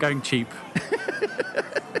table going cheap.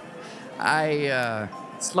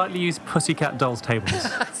 Slightly used PussyCat dolls tables.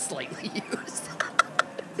 Slightly used.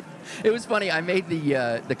 It was funny. I made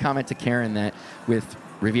the comment to Karen that with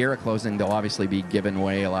Riviera closing, they'll obviously be giving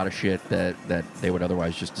away a lot of shit that they would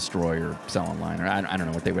otherwise just destroy or sell online. Or I don't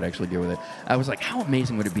know what they would actually do with it. I was like, how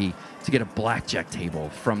amazing would it be to get a blackjack table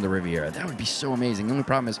from the Riviera? That would be so amazing. The only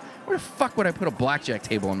problem is, where the fuck would I put a blackjack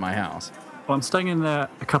table in my house? Well, I'm staying in there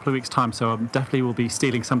a couple of weeks' time, so I definitely will be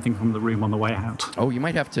stealing something from the room on the way out. Oh, you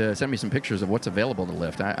might have to send me some pictures of what's available to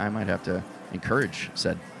lift. I might have to encourage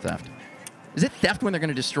said theft. Is it theft when they're going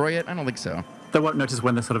to destroy it? I don't think so. They won't notice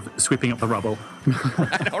when they're sort of sweeping up the rubble.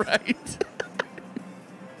 I know, right?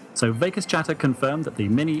 So Vegas Chatter confirmed that the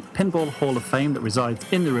mini Pinball Hall of Fame that resides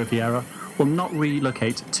in the Riviera will not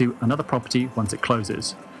relocate to another property once it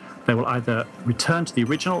closes. They will either return to the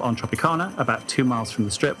original on Tropicana, about 2 miles from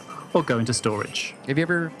the Strip, or go into storage. Have you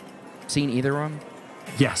ever seen either of them?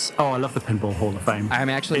 Yes. Oh, I love the Pinball Hall of Fame. I'm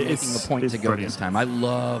actually making the point to go brilliant. this time. I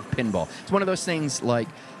love pinball. It's one of those things like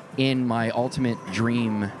in my ultimate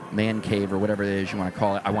dream man cave or whatever it is you want to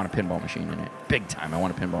call it, I want a pinball machine in it. Big time, I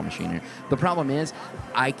want a pinball machine in it. The problem is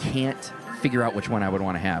I can't figure out which one I would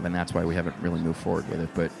want to have, and that's why we haven't really moved forward with it.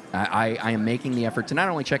 But I am making the effort to not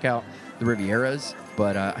only check out the Rivieras,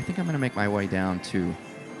 but I think I'm going to make my way down to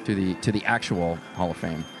the actual Hall of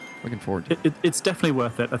Fame. Looking forward to it. It's definitely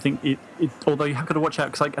worth it. I think although you have got to watch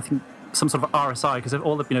out because I think some sort of RSI because of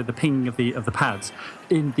all the the pinging of the pads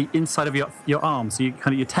in the inside of your arm, so you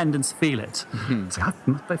kind of your tendons feel it. Mm-hmm. It's like,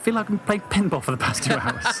 I feel like I've been playing pinball for the past 2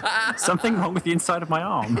 hours. Something wrong with the inside of my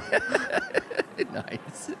arm.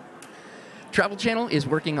 Nice. Travel Channel is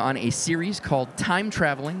working on a series called Time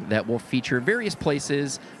Traveling that will feature various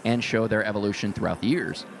places and show their evolution throughout the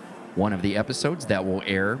years. One of the episodes that will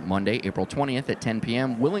air Monday, April 20th at 10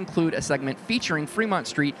 p.m. will include a segment featuring Fremont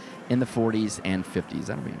Street in the 40s and 50s.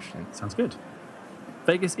 That'll be interesting. Sounds good.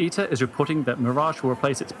 Vegas Eater is reporting that Mirage will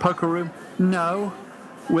replace its poker room. No,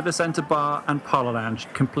 with a center bar and parlor lounge,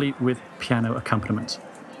 complete with piano accompaniment.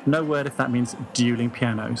 No word if that means dueling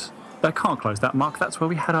pianos. I can't close that, Mark. That's where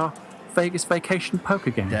we had our Vegas Vacation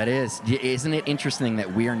poker game. That is. Isn't it interesting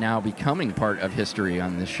that we are now becoming part of history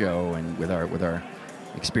on this show and with our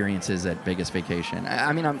experiences at Vegas Vacation?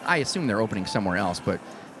 I mean, I assume they're opening somewhere else, but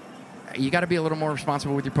you got to be a little more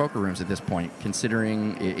responsible with your poker rooms at this point,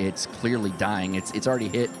 considering it's clearly dying. It's already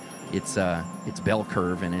hit its bell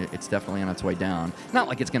curve, and it's definitely on its way down. Not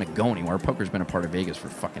like it's going to go anywhere. Poker's been a part of Vegas for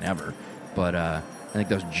fucking ever, but I think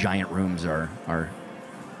those giant rooms are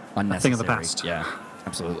unnecessary. A thing of the past. Yeah,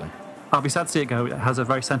 absolutely. I'll be sad to see it go. It has a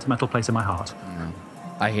very sentimental place in my heart.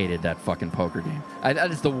 I hated that fucking poker game.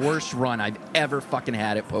 That is the worst run I've ever fucking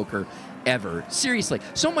had at poker, ever. Seriously.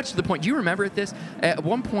 So much to the point. Do you remember this? At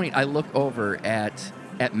one point, I look over at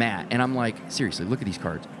Matt, and I'm like, seriously, look at these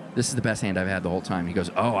cards. This is the best hand I've had the whole time. He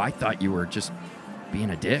goes, oh, I thought you were just being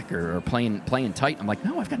a dick or playing tight. I'm like,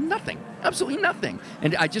 no, I've got nothing. Absolutely nothing.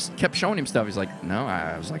 And I just kept showing him stuff. He's like, no,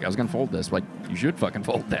 I was going to fold this. Like, you should fucking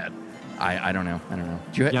fold that. I don't know.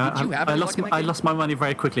 Did you have I lost my money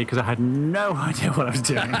very quickly because I had no idea what I was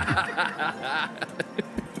doing.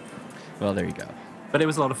 Well, there you go. But it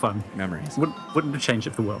was a lot of fun. Memories. Wouldn't have changed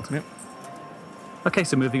it for the world. Yep. Okay,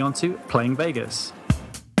 so moving on to Playing Vegas.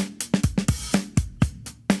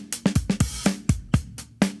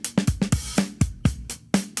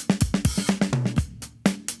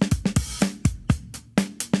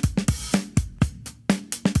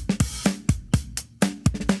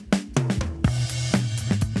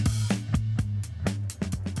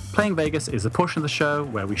 Playing Vegas is a portion of the show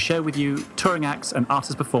where we share with you touring acts and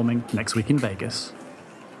artists performing next week in Vegas.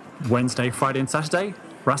 Wednesday, Friday, and Saturday,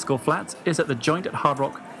 Rascal Flatts is at the Joint at Hard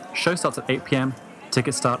Rock. Show starts at 8 p.m.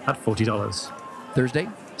 Tickets start at $40. Thursday,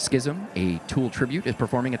 Schism, a Tool tribute, is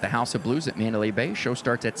performing at the House of Blues at Mandalay Bay. Show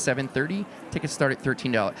starts at 7:30. Tickets start at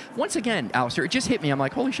 $13. Once again, Alistair, it just hit me. I'm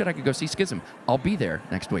like, holy shit, I could go see Schism. I'll be there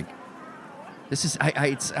next week. This is,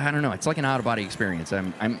 I don't know. It's like an out-of-body experience.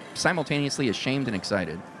 I'm simultaneously ashamed and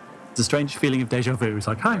excited. It's a strange feeling of deja vu. It's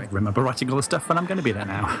like, I remember writing all the stuff and I'm going to be there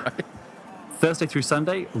now. Thursday through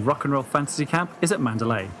Sunday, Rock and Roll Fantasy Camp is at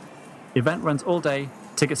Mandalay. Event runs all day.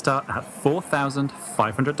 Tickets start at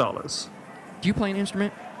 $4,500. Do you play an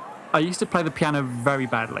instrument? I used to play the piano very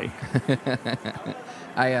badly.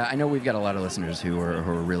 I know we've got a lot of listeners who are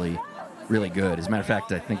really, really good. As a matter of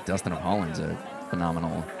fact, I think Dustin of Holland's a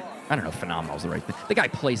phenomenal... I don't know if phenomenal is the right thing. The guy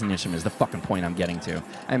plays an instrument is the fucking point I'm getting to.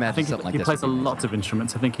 I imagine something like this. He plays a lot of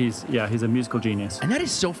instruments. I think he's a musical genius. And that is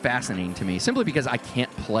so fascinating to me, simply because I can't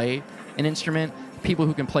play an instrument. People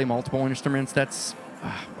who can play multiple instruments, that's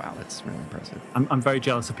really impressive. I'm very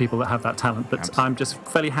jealous of people that have that talent, but absolutely. I'm just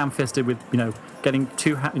fairly ham-fisted with, getting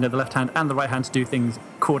the left hand and the right hand to do things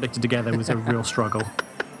coordinated together was a real struggle.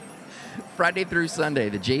 Friday through Sunday,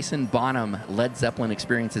 the Jason Bonham Led Zeppelin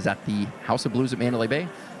experience is at the House of Blues at Mandalay Bay.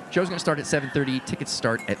 Show's going to start at 7:30. Tickets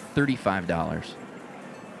start at $35.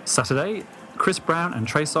 Saturday, Chris Brown and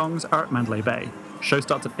Trey Songz are at Mandalay Bay. Show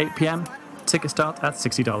starts at 8 p.m. Tickets start at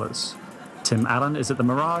 $60. Tim Allen is at the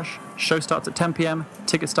Mirage. Show starts at 10 p.m.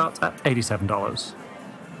 Ticket starts at $87.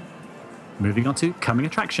 moving on to coming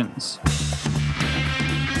attractions.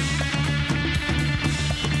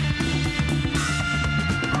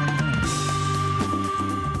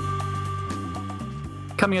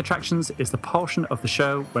 Coming attractions is the portion of the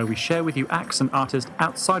show where we share with you acts and artists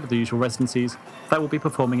outside of the usual residencies that will be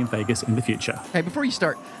performing in Vegas in the future. Hey, before you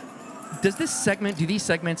start, do these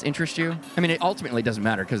segments interest you? I mean, it ultimately doesn't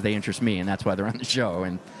matter because they interest me, and that's why they're on the show.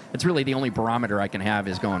 And it's really the only barometer I can have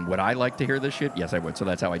is going, would I like to hear this shit? Yes, I would. So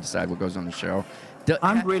that's how I decide what goes on the show.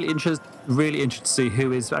 I'm really interested to see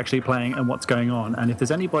who is actually playing and what's going on. And if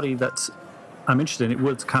there's anybody that I'm interested in, it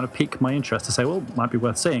would kind of pique my interest to say, well, it might be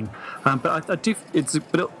worth seeing. But I do.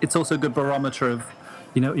 It's also a good barometer of,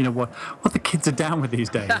 what the kids are down with these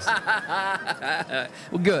days.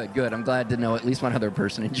 Well, good. I'm glad to know at least one other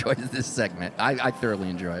person enjoys this segment. I thoroughly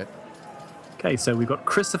enjoy it. Okay, so we've got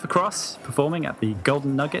Christopher Cross performing at the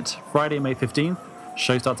Golden Nugget Friday, May 15th.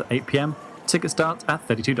 Show starts at 8 p.m. Ticket starts at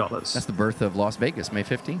 $32. That's the birth of Las Vegas, May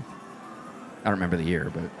 15th. I don't remember the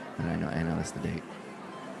year, but I know that's the date.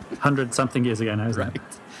 100-something years ago now, isn't it?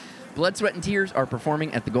 Blood, Sweat, and Tears are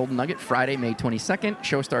performing at the Golden Nugget Friday, May 22nd.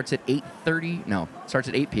 Show starts at 8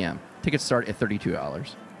 p.m. Tickets start at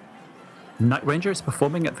 $32. Night Ranger is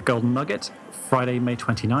performing at the Golden Nugget Friday, May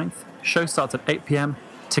 29th. Show starts at 8 p.m.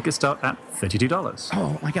 Tickets start at $32.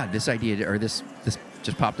 Oh, my God. This idea, or this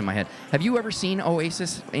just popped in my head. Have you ever seen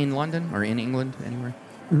Oasis in London or in England, anywhere?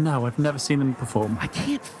 No, I've never seen them perform. I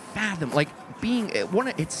can't fathom,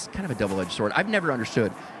 it's kind of a double-edged sword. I've never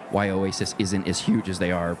understood why Oasis isn't as huge as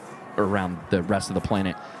they are around the rest of the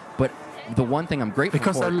planet. But the one thing I'm grateful for...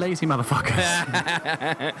 Because they're lazy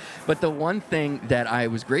motherfuckers. But the one thing that I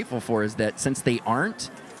was grateful for is that since they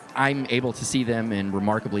aren't, I'm able to see them in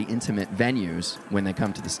remarkably intimate venues when they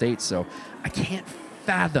come to the States. So I can't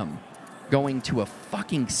fathom going to a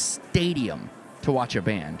fucking stadium to watch a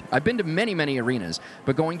band. I've been to many, many arenas,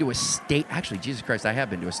 but going to a Actually, Jesus Christ, I have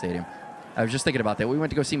been to a stadium. I was just thinking about that. We went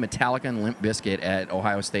to go see Metallica and Limp Bizkit at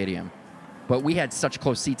Ohio Stadium. But we had such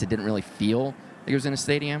close seats, it didn't really feel like it was in a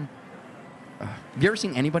stadium. Have you ever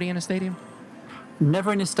seen anybody in a stadium?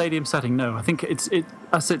 Never in a stadium setting, no. I think it's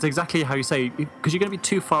exactly how you say, because you're going to be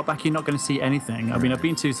too far back, you're not going to see anything. I mean, I've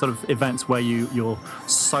been to sort of events where you're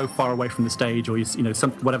so far away from the stage, or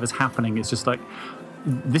whatever's happening is just like,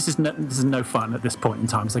 this is no fun at this point in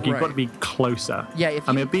time. It's like you've got to be closer. Yeah,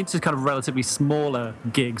 I've been to kind of relatively smaller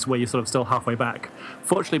gigs where you're sort of still halfway back.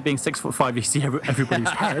 Fortunately, being 6'5", you see everybody's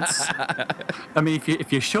heads. I mean,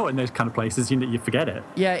 if you're short in those kind of places, you forget it.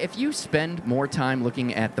 Yeah, if you spend more time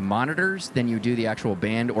looking at the monitors than you do the actual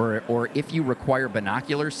band, or if you require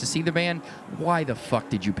binoculars to see the band, why the fuck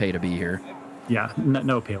did you pay to be here? Yeah,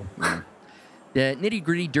 no appeal. The Nitty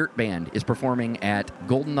Gritty Dirt Band is performing at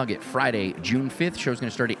Golden Nugget Friday, June 5th. Show's going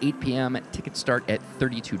to start at 8 p.m. Tickets start at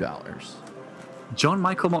 $32. John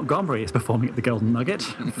Michael Montgomery is performing at the Golden Nugget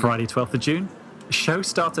Friday, 12th of June. Show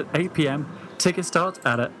starts at 8 p.m. Tickets start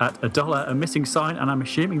at $1. A missing sign, and I'm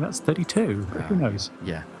assuming that's $32. Who knows?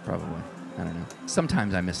 Yeah, probably. I don't know.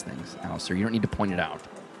 Sometimes I miss things, Alistair. You don't need to point it out.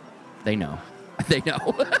 They know. They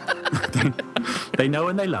know. They know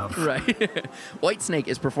and they love. Right. Whitesnake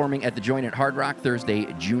is performing at the Joint at Hard Rock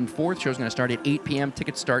Thursday, June 4th. Show's going to start at 8 p.m.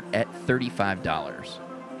 Tickets start at $35.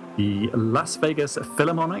 The Las Vegas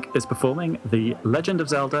Philharmonic is performing the Legend of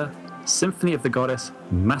Zelda Symphony of the Goddess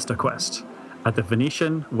Master Quest at the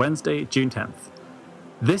Venetian Wednesday, June 10th.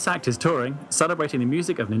 This act is touring, celebrating the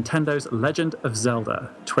music of Nintendo's Legend of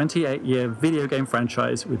Zelda, 28-year video game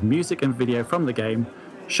franchise with music and video from the game.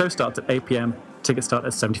 Show starts at 8 p.m. Tickets start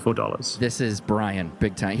at $74. This is Brian,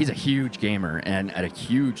 big time. He's a huge gamer and a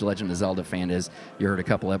huge Legend of Zelda fan, as you heard a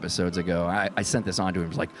couple episodes ago. I sent this on to him. He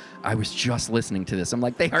was like, I was just listening to this. I'm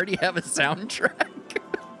like, they already have a soundtrack.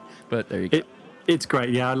 But there you go. It's great.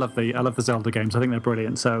 Yeah, I love the Zelda games. I think they're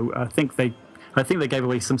brilliant. So I think they gave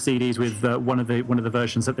away some CDs with one of the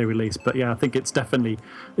versions that they released. But yeah, I think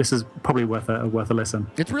this is probably worth a listen.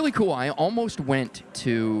 It's really cool. I almost went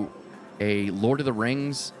to a Lord of the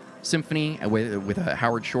Rings symphony with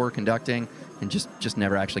Howard Shore conducting, and just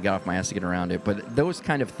never actually got off my ass to get around it. But those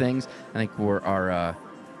kind of things, I think, I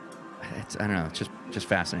don't know, it's just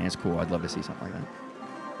fascinating. It's cool. I'd love to see something like that.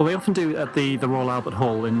 Well, they often do at the Royal Albert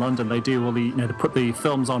Hall in London. They do all they put the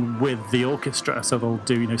films on with the orchestra. So they'll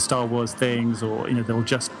do Star Wars things, or they'll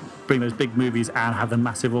just bring those big movies and have the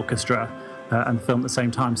massive orchestra and film at the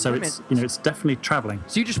same time. So it's definitely traveling.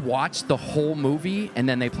 So you just watch the whole movie and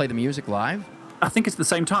then they play the music live? I think it's the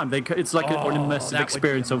same time. It's like an immersive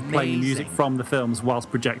experience of playing music from the films whilst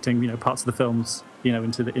projecting, parts of the films,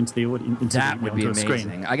 into the audience. That would be amazing.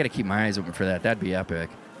 Screen. I got to keep my eyes open for that. That'd be epic.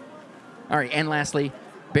 All right, and lastly,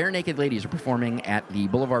 Bare Naked Ladies are performing at the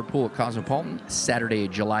Boulevard Pool at Cosmopolitan Saturday,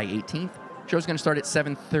 July 18th. Show's going to start at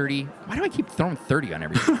 7:30. Why do I keep throwing 30 on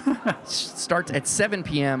everything? Starts at 7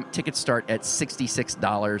 p.m. Tickets start at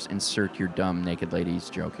 $66. Insert your dumb naked ladies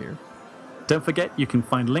joke here. Don't forget, you can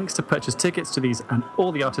find links to purchase tickets to these and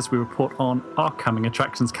all the artists we report on our coming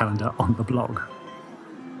attractions calendar on the blog.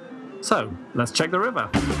 So, let's check the river.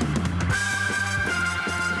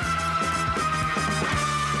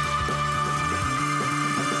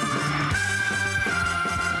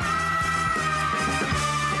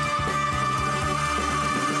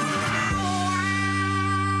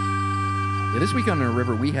 This week on the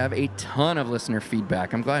river, we have a ton of listener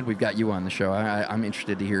feedback. I'm glad we've got you on the show. I'm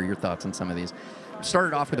interested to hear your thoughts on some of these.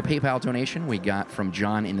 Started off with a PayPal donation we got from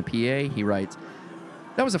John in the PA. He writes,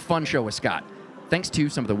 "That was a fun show with Scott. Thanks to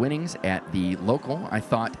some of the winnings at the local, I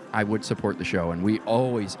thought I would support the show." And we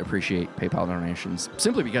always appreciate PayPal donations,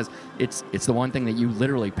 simply because it's the one thing that you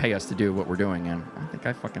literally pay us to do what we're doing, and I think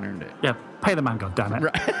I fucking earned it. Yeah, pay the man, goddammit.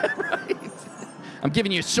 Right. I'm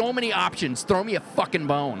giving you so many options. Throw me a fucking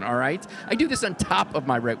bone, all right? I do this on top of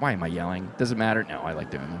my... Why am I yelling? Does it matter? No, I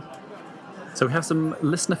like doing this. So we have some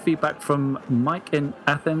listener feedback from Mike in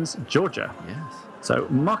Athens, Georgia. Yes. So,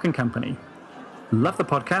 Mark and Company. Love the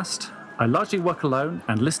podcast. I largely work alone,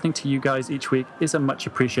 and listening to you guys each week is a much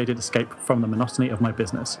appreciated escape from the monotony of my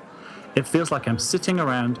business. It feels like I'm sitting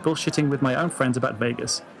around bullshitting with my own friends about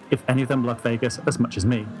Vegas, if any of them love Vegas as much as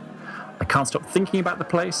me. I can't stop thinking about the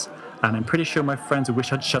place, and I'm pretty sure my friends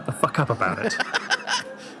wish I'd shut the fuck up about it.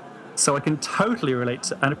 So I can totally relate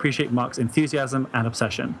to and appreciate Mark's enthusiasm and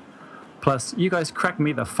obsession. Plus, you guys crack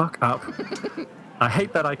me the fuck up. I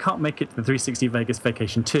hate that I can't make it to the 360 Vegas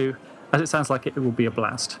Vacation 2, as it sounds like it will be a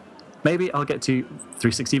blast. Maybe I'll get to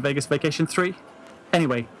 360 Vegas Vacation 3.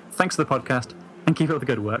 Anyway, thanks for the podcast, and keep up the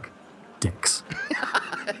good work. Dicks.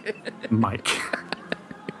 Mike.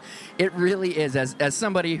 It really is. As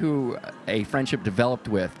somebody who a friendship developed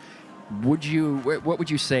with, what would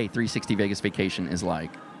you say 360 Vegas Vacation is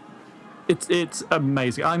like? It's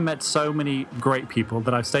amazing. I met so many great people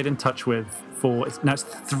that I've stayed in touch with for, it's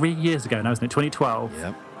 3 years ago now, isn't it?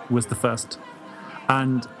 2012 was the first.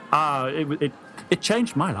 And it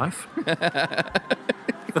changed my life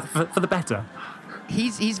for the better.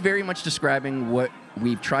 He's very much describing what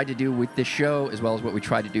we've tried to do with this show, as well as what we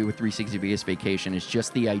tried to do with 360 Vegas Vacation. Is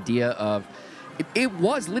just the idea of it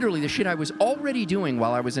was literally the shit I was already doing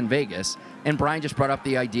while I was in Vegas, and Brian just brought up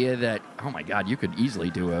the idea that, oh my God, you could easily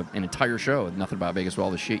do an entire show with nothing about Vegas with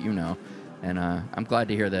all the shit you know. And I'm glad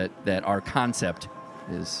to hear that our concept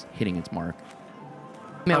is hitting its mark.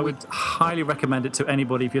 I would highly recommend it to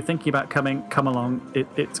anybody. If you're thinking about coming, come along.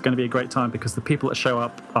 It's going to be a great time because the people that show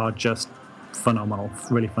up are just phenomenal,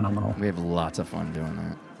 really phenomenal. We have lots of fun doing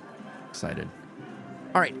that. Excited.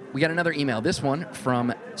 All right, we got another email. This one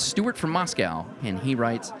from Stuart from Moscow, and he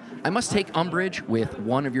writes, "I must take umbrage with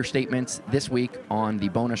one of your statements this week on the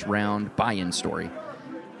bonus round buy-in story."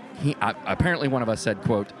 Apparently one of us said,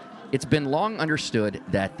 quote, "It's been long understood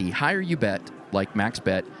that the higher you bet, like max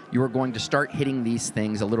bet, you are going to start hitting these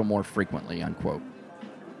things a little more frequently," unquote.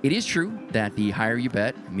 It is true that the higher you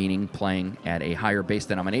bet, meaning playing at a higher base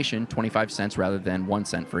denomination, 25 cents rather than 1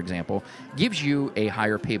 cent, for example, gives you a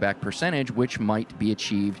higher payback percentage, which might be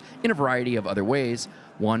achieved in a variety of other ways,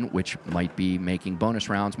 one which might be making bonus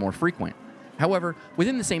rounds more frequent. However,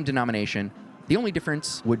 within the same denomination, the only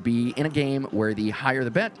difference would be in a game where the higher the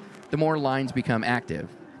bet, the more lines become active,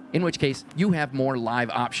 in which case you have more live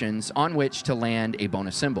options on which to land a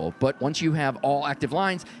bonus symbol. But once you have all active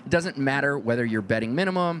lines, it doesn't matter whether you're betting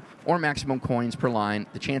minimum or maximum coins per line,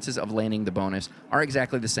 the chances of landing the bonus are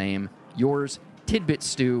exactly the same. Yours, Tidbit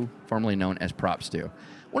Stew, formerly known as Prop Stew.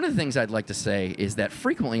 One of the things I'd like to say is that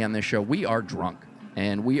frequently on this show, we are drunk,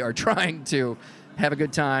 and we are trying to have a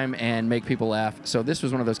good time and make people laugh. So this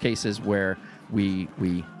was one of those cases where we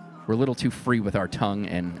were a little too free with our tongue,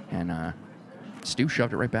 and Stu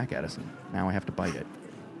shoved it right back at us, and now I have to bite it.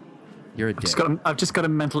 You're a dick. I've just got a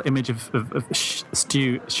mental image of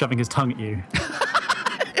Stu shoving his tongue at you.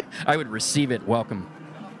 I would receive it. Welcome.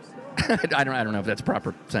 I don't know if that's a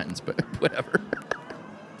proper sentence, but whatever.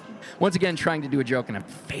 Once again, trying to do a joke, and I'm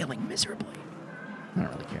failing miserably. I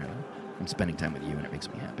don't really care. I'm spending time with you, and it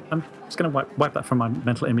makes me happy. I'm just going to wipe that from my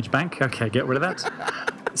mental image bank. Okay, get rid of that.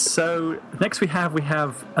 So next we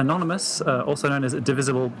have Anonymous, also known as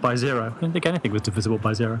Divisible by Zero. I didn't think anything was divisible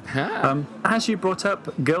by zero. As you brought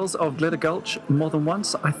up Girls of Glitter Gulch more than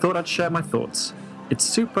once, I thought I'd share my thoughts. It's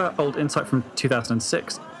super old insight from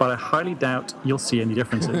 2006, but I highly doubt you'll see any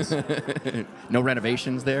differences. No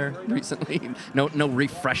renovations there recently? No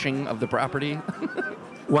refreshing of the property?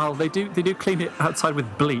 Well, they do clean it outside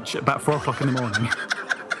with bleach at about 4 o'clock in the morning.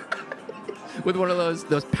 with one of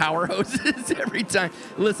those power hoses every time.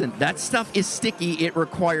 Listen, that stuff is sticky. It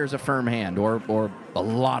requires a firm hand or a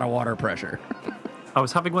lot of water pressure. I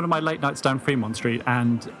was having one of my late nights down Fremont Street,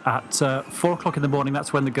 and at 4 o'clock in the morning,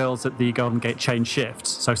 that's when the girls at the Golden Gate change shifts.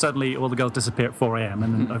 So suddenly all the girls disappear at 4 a.m.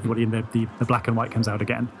 and then everybody in the black and white comes out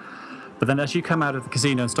again. But then as you come out of the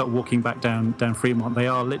casino and start walking back down Fremont, they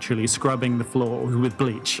are literally scrubbing the floor with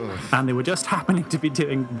bleach. Ugh. And they were just happening to be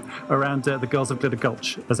doing around the Girls of Glitter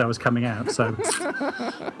Gulch as I was coming out. So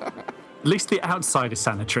at least the outside is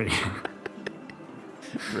sanitary.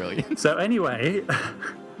 Brilliant. So anyway...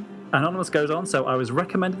 Anonymous goes on, so I was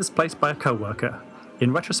recommended this place by a co-worker.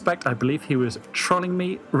 In retrospect, I believe he was trolling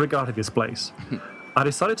me regarding this place. I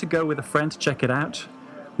decided to go with a friend to check it out.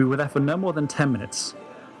 We were there for no more than 10 minutes.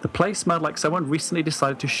 The place smelled like someone recently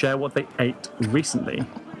decided to share what they ate recently.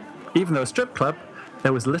 Even though a strip club,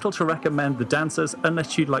 there was little to recommend the dancers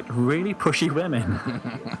unless you'd like really pushy women.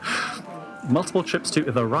 Multiple trips to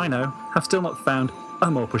the Rhino have still not found a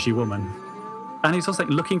more pushy woman. And he's also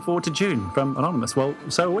looking forward to June from Anonymous. Well,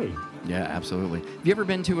 so are we. Yeah, absolutely. Have you ever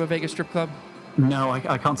been to a Vegas strip club? No,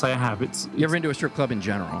 I can't say I have. You ever been to a strip club in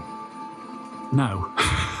general? No.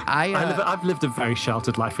 I've lived a very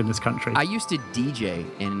sheltered life in this country. I used to DJ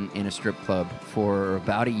in a strip club for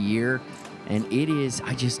about a year, and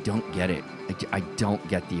I just don't get it. I don't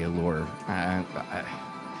get the allure. I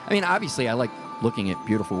mean, obviously, I like looking at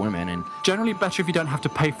beautiful women. And generally better if you don't have to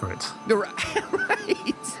pay for it. Right.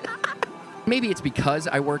 Maybe it's because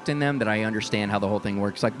I worked in them that I understand how the whole thing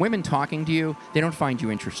works. Like, women talking to you, they don't find you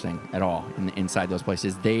interesting at all inside those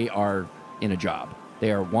places. They are in a job.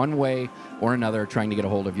 They are one way or another trying to get a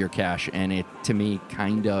hold of your cash. And it, to me,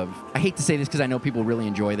 kind of... I hate to say this because I know people really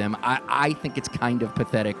enjoy them. I think it's kind of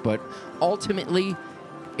pathetic. But ultimately,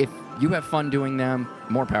 if you have fun doing them,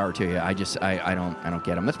 more power to you. I don't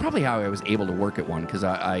get them. That's probably how I was able to work at one, because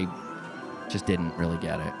I just didn't really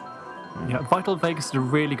get it. Yeah, Vital Vegas did a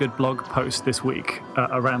really good blog post this week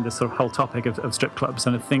around this sort of whole topic of strip clubs,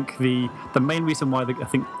 and I think the main reason why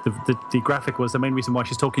the graphic was the main reason why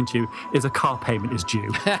she's talking to you is a car payment is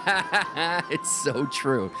due. It's so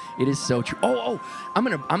true. It is so true. Oh, I'm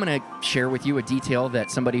gonna share with you a detail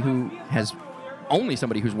that somebody who's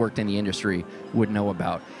worked in the industry would know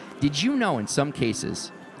about. Did you know in some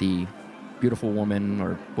cases the beautiful woman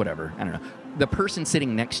or whatever, I don't know, the person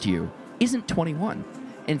sitting next to you isn't 21?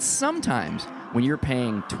 And sometimes when you're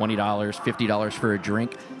paying $20, $50 for a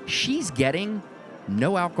drink, she's getting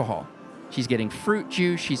no alcohol. She's getting fruit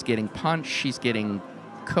juice, she's getting punch, she's getting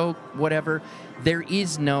Coke, whatever. There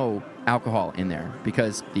is no alcohol in there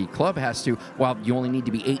because the club has to, while you only need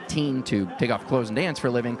to be 18 to take off clothes and dance for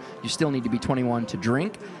a living, you still need to be 21 to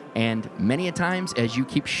drink. And many a times, as you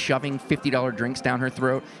keep shoving $50 drinks down her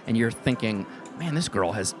throat and you're thinking, man, this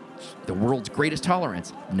girl has the world's greatest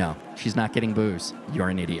tolerance. No, she's not getting booze. You're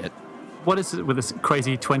an idiot. What is it with this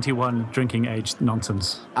crazy 21 drinking age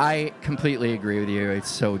nonsense? I completely agree with you.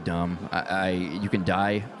 It's so dumb. You can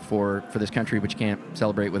die for this country, but you can't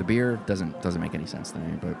celebrate with a beer. Doesn't make any sense to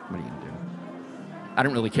me, but what are you going to do? I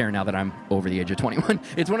don't really care now that I'm over the age of 21.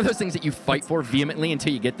 It's one of those things that you fight for vehemently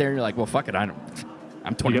until you get there and you're like, well, fuck it. I'm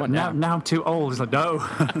 21 now. Now I'm too old. It's like, no.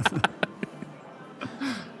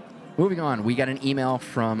 Moving on, we got an email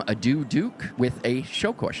from Adu Duke with a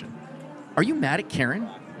show question. Are you mad at Karen?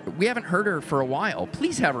 We haven't heard her for a while.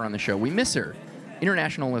 Please have her on the show. We miss her.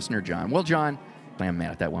 International listener John. Well, John, I'm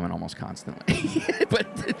mad at that woman almost constantly.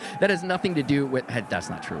 But that has nothing to do with... That's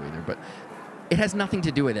not true either, but it has nothing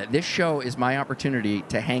to do with it. This show is my opportunity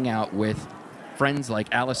to hang out with friends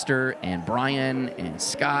like Alistair and Brian and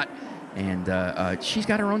Scott. And she's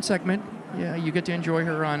got her own segment. Yeah, you get to enjoy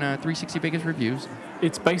her on 360 Vegas Reviews.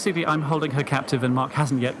 It's basically I'm holding her captive and Mark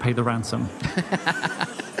hasn't yet paid the ransom.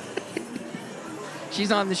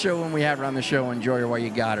 She's on the show when we have her on the show. Enjoy her while you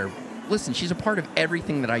got her. Listen, she's a part of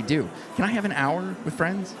everything that I do. Can I have an hour with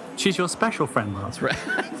friends? She's your special friend, Mark. That's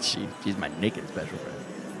right. She's my naked special friend.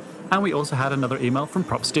 And we also had another email from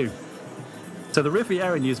Prop Stu. So the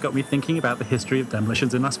Riviera news got me thinking about the history of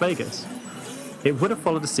demolitions in Las Vegas. It would have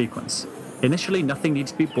followed a sequence. Initially, nothing needed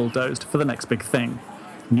to be bulldozed for the next big thing.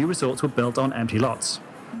 New resorts were built on empty lots.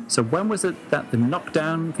 So when was it that the knock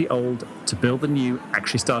down the old to build the new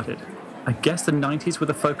actually started? I guess the 90s were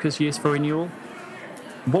the focus years for renewal.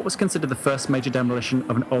 What was considered the first major demolition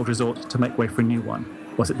of an old resort to make way for a new one?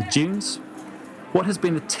 Was it the dunes? What has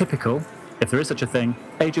been the typical, if there is such a thing,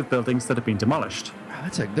 age of buildings that have been demolished?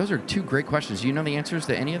 Those are two great questions. Do you know the answers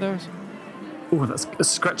to any of those? Oh, that's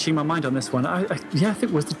scratching my mind on this one. I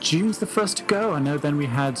think was the dunes the first to go. I know then we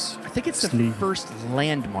had... I think it's the first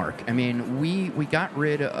landmark. I mean, we got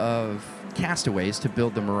rid of Castaways to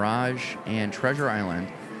build the Mirage and Treasure Island.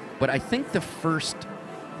 But I think the first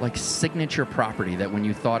signature property that when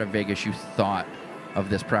you thought of Vegas, you thought of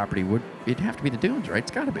this property it'd have to be the Dunes, right?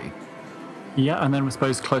 It's got to be. Yeah, and then I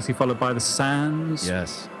suppose closely followed by the Sands.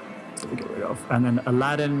 Yes. That we get rid of. And then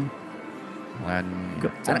Aladdin.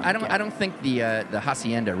 I don't think the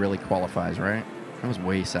Hacienda really qualifies, right? That was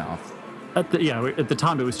way south. At the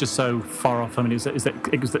time, it was just so far off. I mean, it was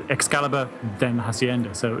the Excalibur, then the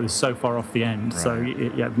Hacienda, so it was so far off the end. Right. So,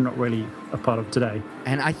 not really a part of today.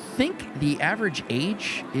 And I think the average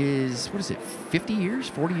age is, 50 years,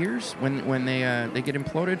 40 years when they get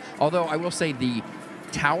imploded? Although I will say the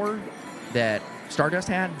tower that Stardust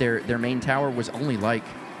had, their main tower, was only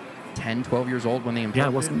 10, 12 years old when they imploded. Yeah,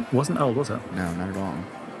 it wasn't old, was it? No, not at all.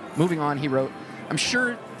 Moving on, he wrote, I'm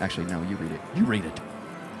sure... Actually, no, you read it. You read it.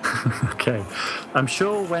 Okay. I'm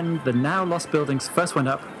sure when the now lost buildings first went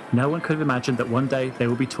up, no one could have imagined that one day they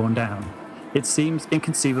will be torn down. It seems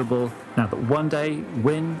inconceivable now that one day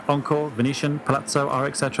Wynn, Encore, Venetian, Palazzo,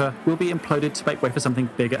 etc. will be imploded to make way for something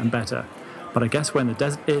bigger and better. But I guess when the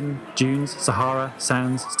Desert Inn, Dunes, Sahara,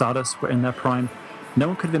 Sands, Stardust were in their prime, no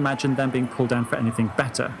one could have imagined them being pulled down for anything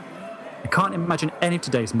better. I can't imagine any of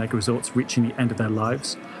today's mega resorts reaching the end of their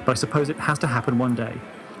lives, but I suppose it has to happen one day.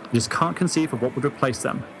 I just can't conceive of what would replace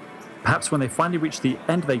them. Perhaps when they finally reach the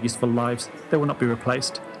end of their useful lives, they will not be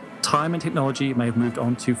replaced. Time and technology may have moved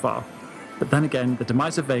on too far. But then again, the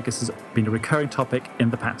demise of Vegas has been a recurring topic in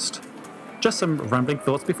the past. Just some rambling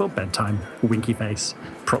thoughts before bedtime. Winky face.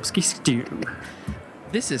 Propsky stew.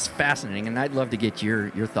 This is fascinating, and I'd love to get your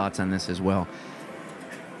thoughts on this as well.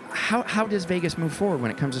 How does Vegas move forward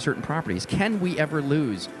when it comes to certain properties? Can we ever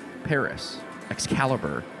lose Paris,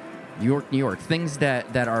 Excalibur, New York, things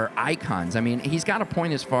that are icons? I mean, he's got a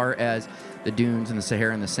point as far as the Dunes and the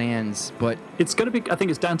Sahara and the Sands, but it's going to be, I think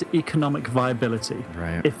it's down to economic viability.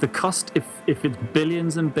 Right. If the cost, if it's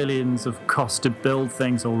billions and billions of cost to build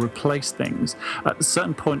things or replace things, at a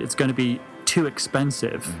certain point it's going to be too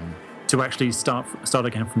expensive to actually start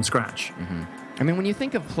again from scratch. I mean, when you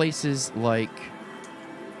think of places like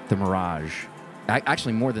the Mirage,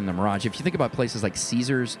 actually more than the Mirage, if you think about places like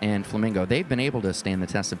Caesars and Flamingo, they've been able to stand the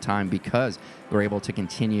test of time because they're able to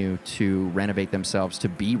continue to renovate themselves to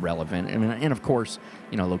be relevant. I mean, and of course,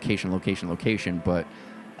 location, but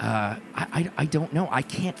I don't know. I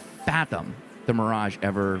can't fathom the Mirage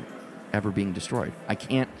ever being destroyed. I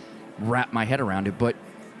can't wrap my head around it, but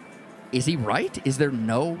is he right? Is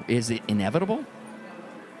it inevitable?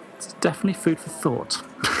 It's definitely food for thought.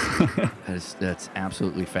 That's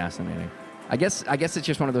absolutely fascinating. I guess it's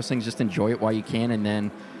just one of those things. Just enjoy it while you can, and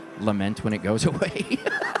then lament when it goes away.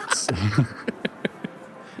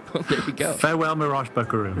 Well, there you go. Farewell, Mirage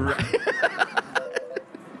Buckaroo. Right.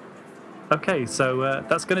 Okay, so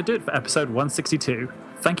that's going to do it for episode 162.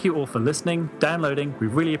 Thank you all for listening, downloading. We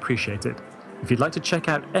really appreciate it. If you'd like to check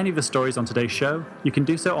out any of the stories on today's show, you can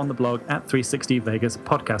do so on the blog at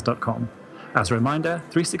 360vegaspodcast.com. As a reminder,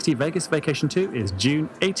 360 Vegas Vacation 2 is June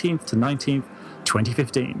 18th to 19th,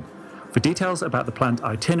 2015. For details about the planned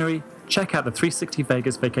itinerary, check out the 360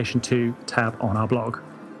 Vegas Vacation 2 tab on our blog.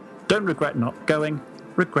 Don't regret not going,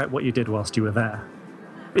 regret what you did whilst you were there.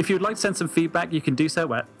 If you'd like to send some feedback, you can do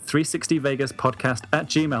so at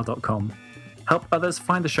 360vegaspodcast@gmail.com. Help others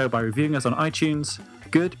find the show by reviewing us on iTunes.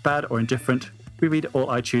 Good, bad, or indifferent, we read all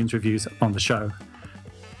iTunes reviews on the show.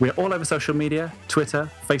 We're all over social media, Twitter,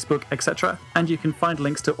 Facebook, etc., and you can find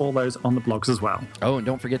links to all those on the blogs as well. Oh, and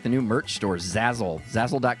don't forget the new merch store, Zazzle.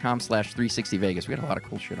 Zazzle.com/360Vegas. We got a lot of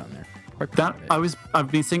cool shit on there. Quite proud of it.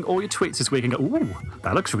 I've been seeing all your tweets this week and go, ooh,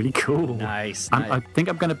 that looks really cool. Nice. I think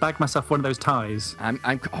I'm going to bag myself one of those ties. I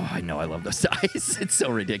know I love those ties. It's so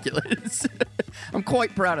ridiculous. I'm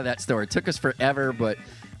quite proud of that store. It took us forever, but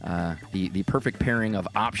the perfect pairing of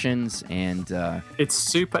options, and it's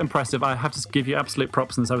super impressive. I have to give you absolute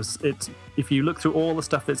props on this. If you look through all the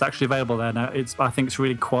stuff that's actually available there now, I think it's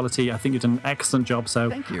really quality. I think you've done an excellent job.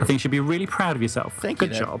 So thank you. I think you should be really proud of yourself.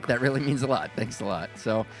 Good job. That really means a lot. Thanks a lot.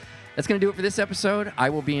 So that's going to do it for this episode. I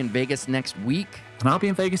will be in Vegas next week. And I'll be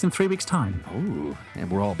in Vegas in 3 weeks' time. Ooh, and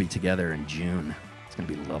we'll all be together in June. It's going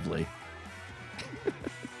to be lovely.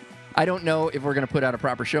 I don't know if we're going to put out a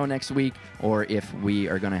proper show next week or if we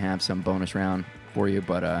are going to have some bonus round for you.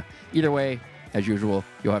 But either way, as usual,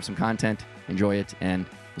 you'll have some content. Enjoy it, and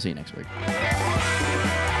we'll see you next week.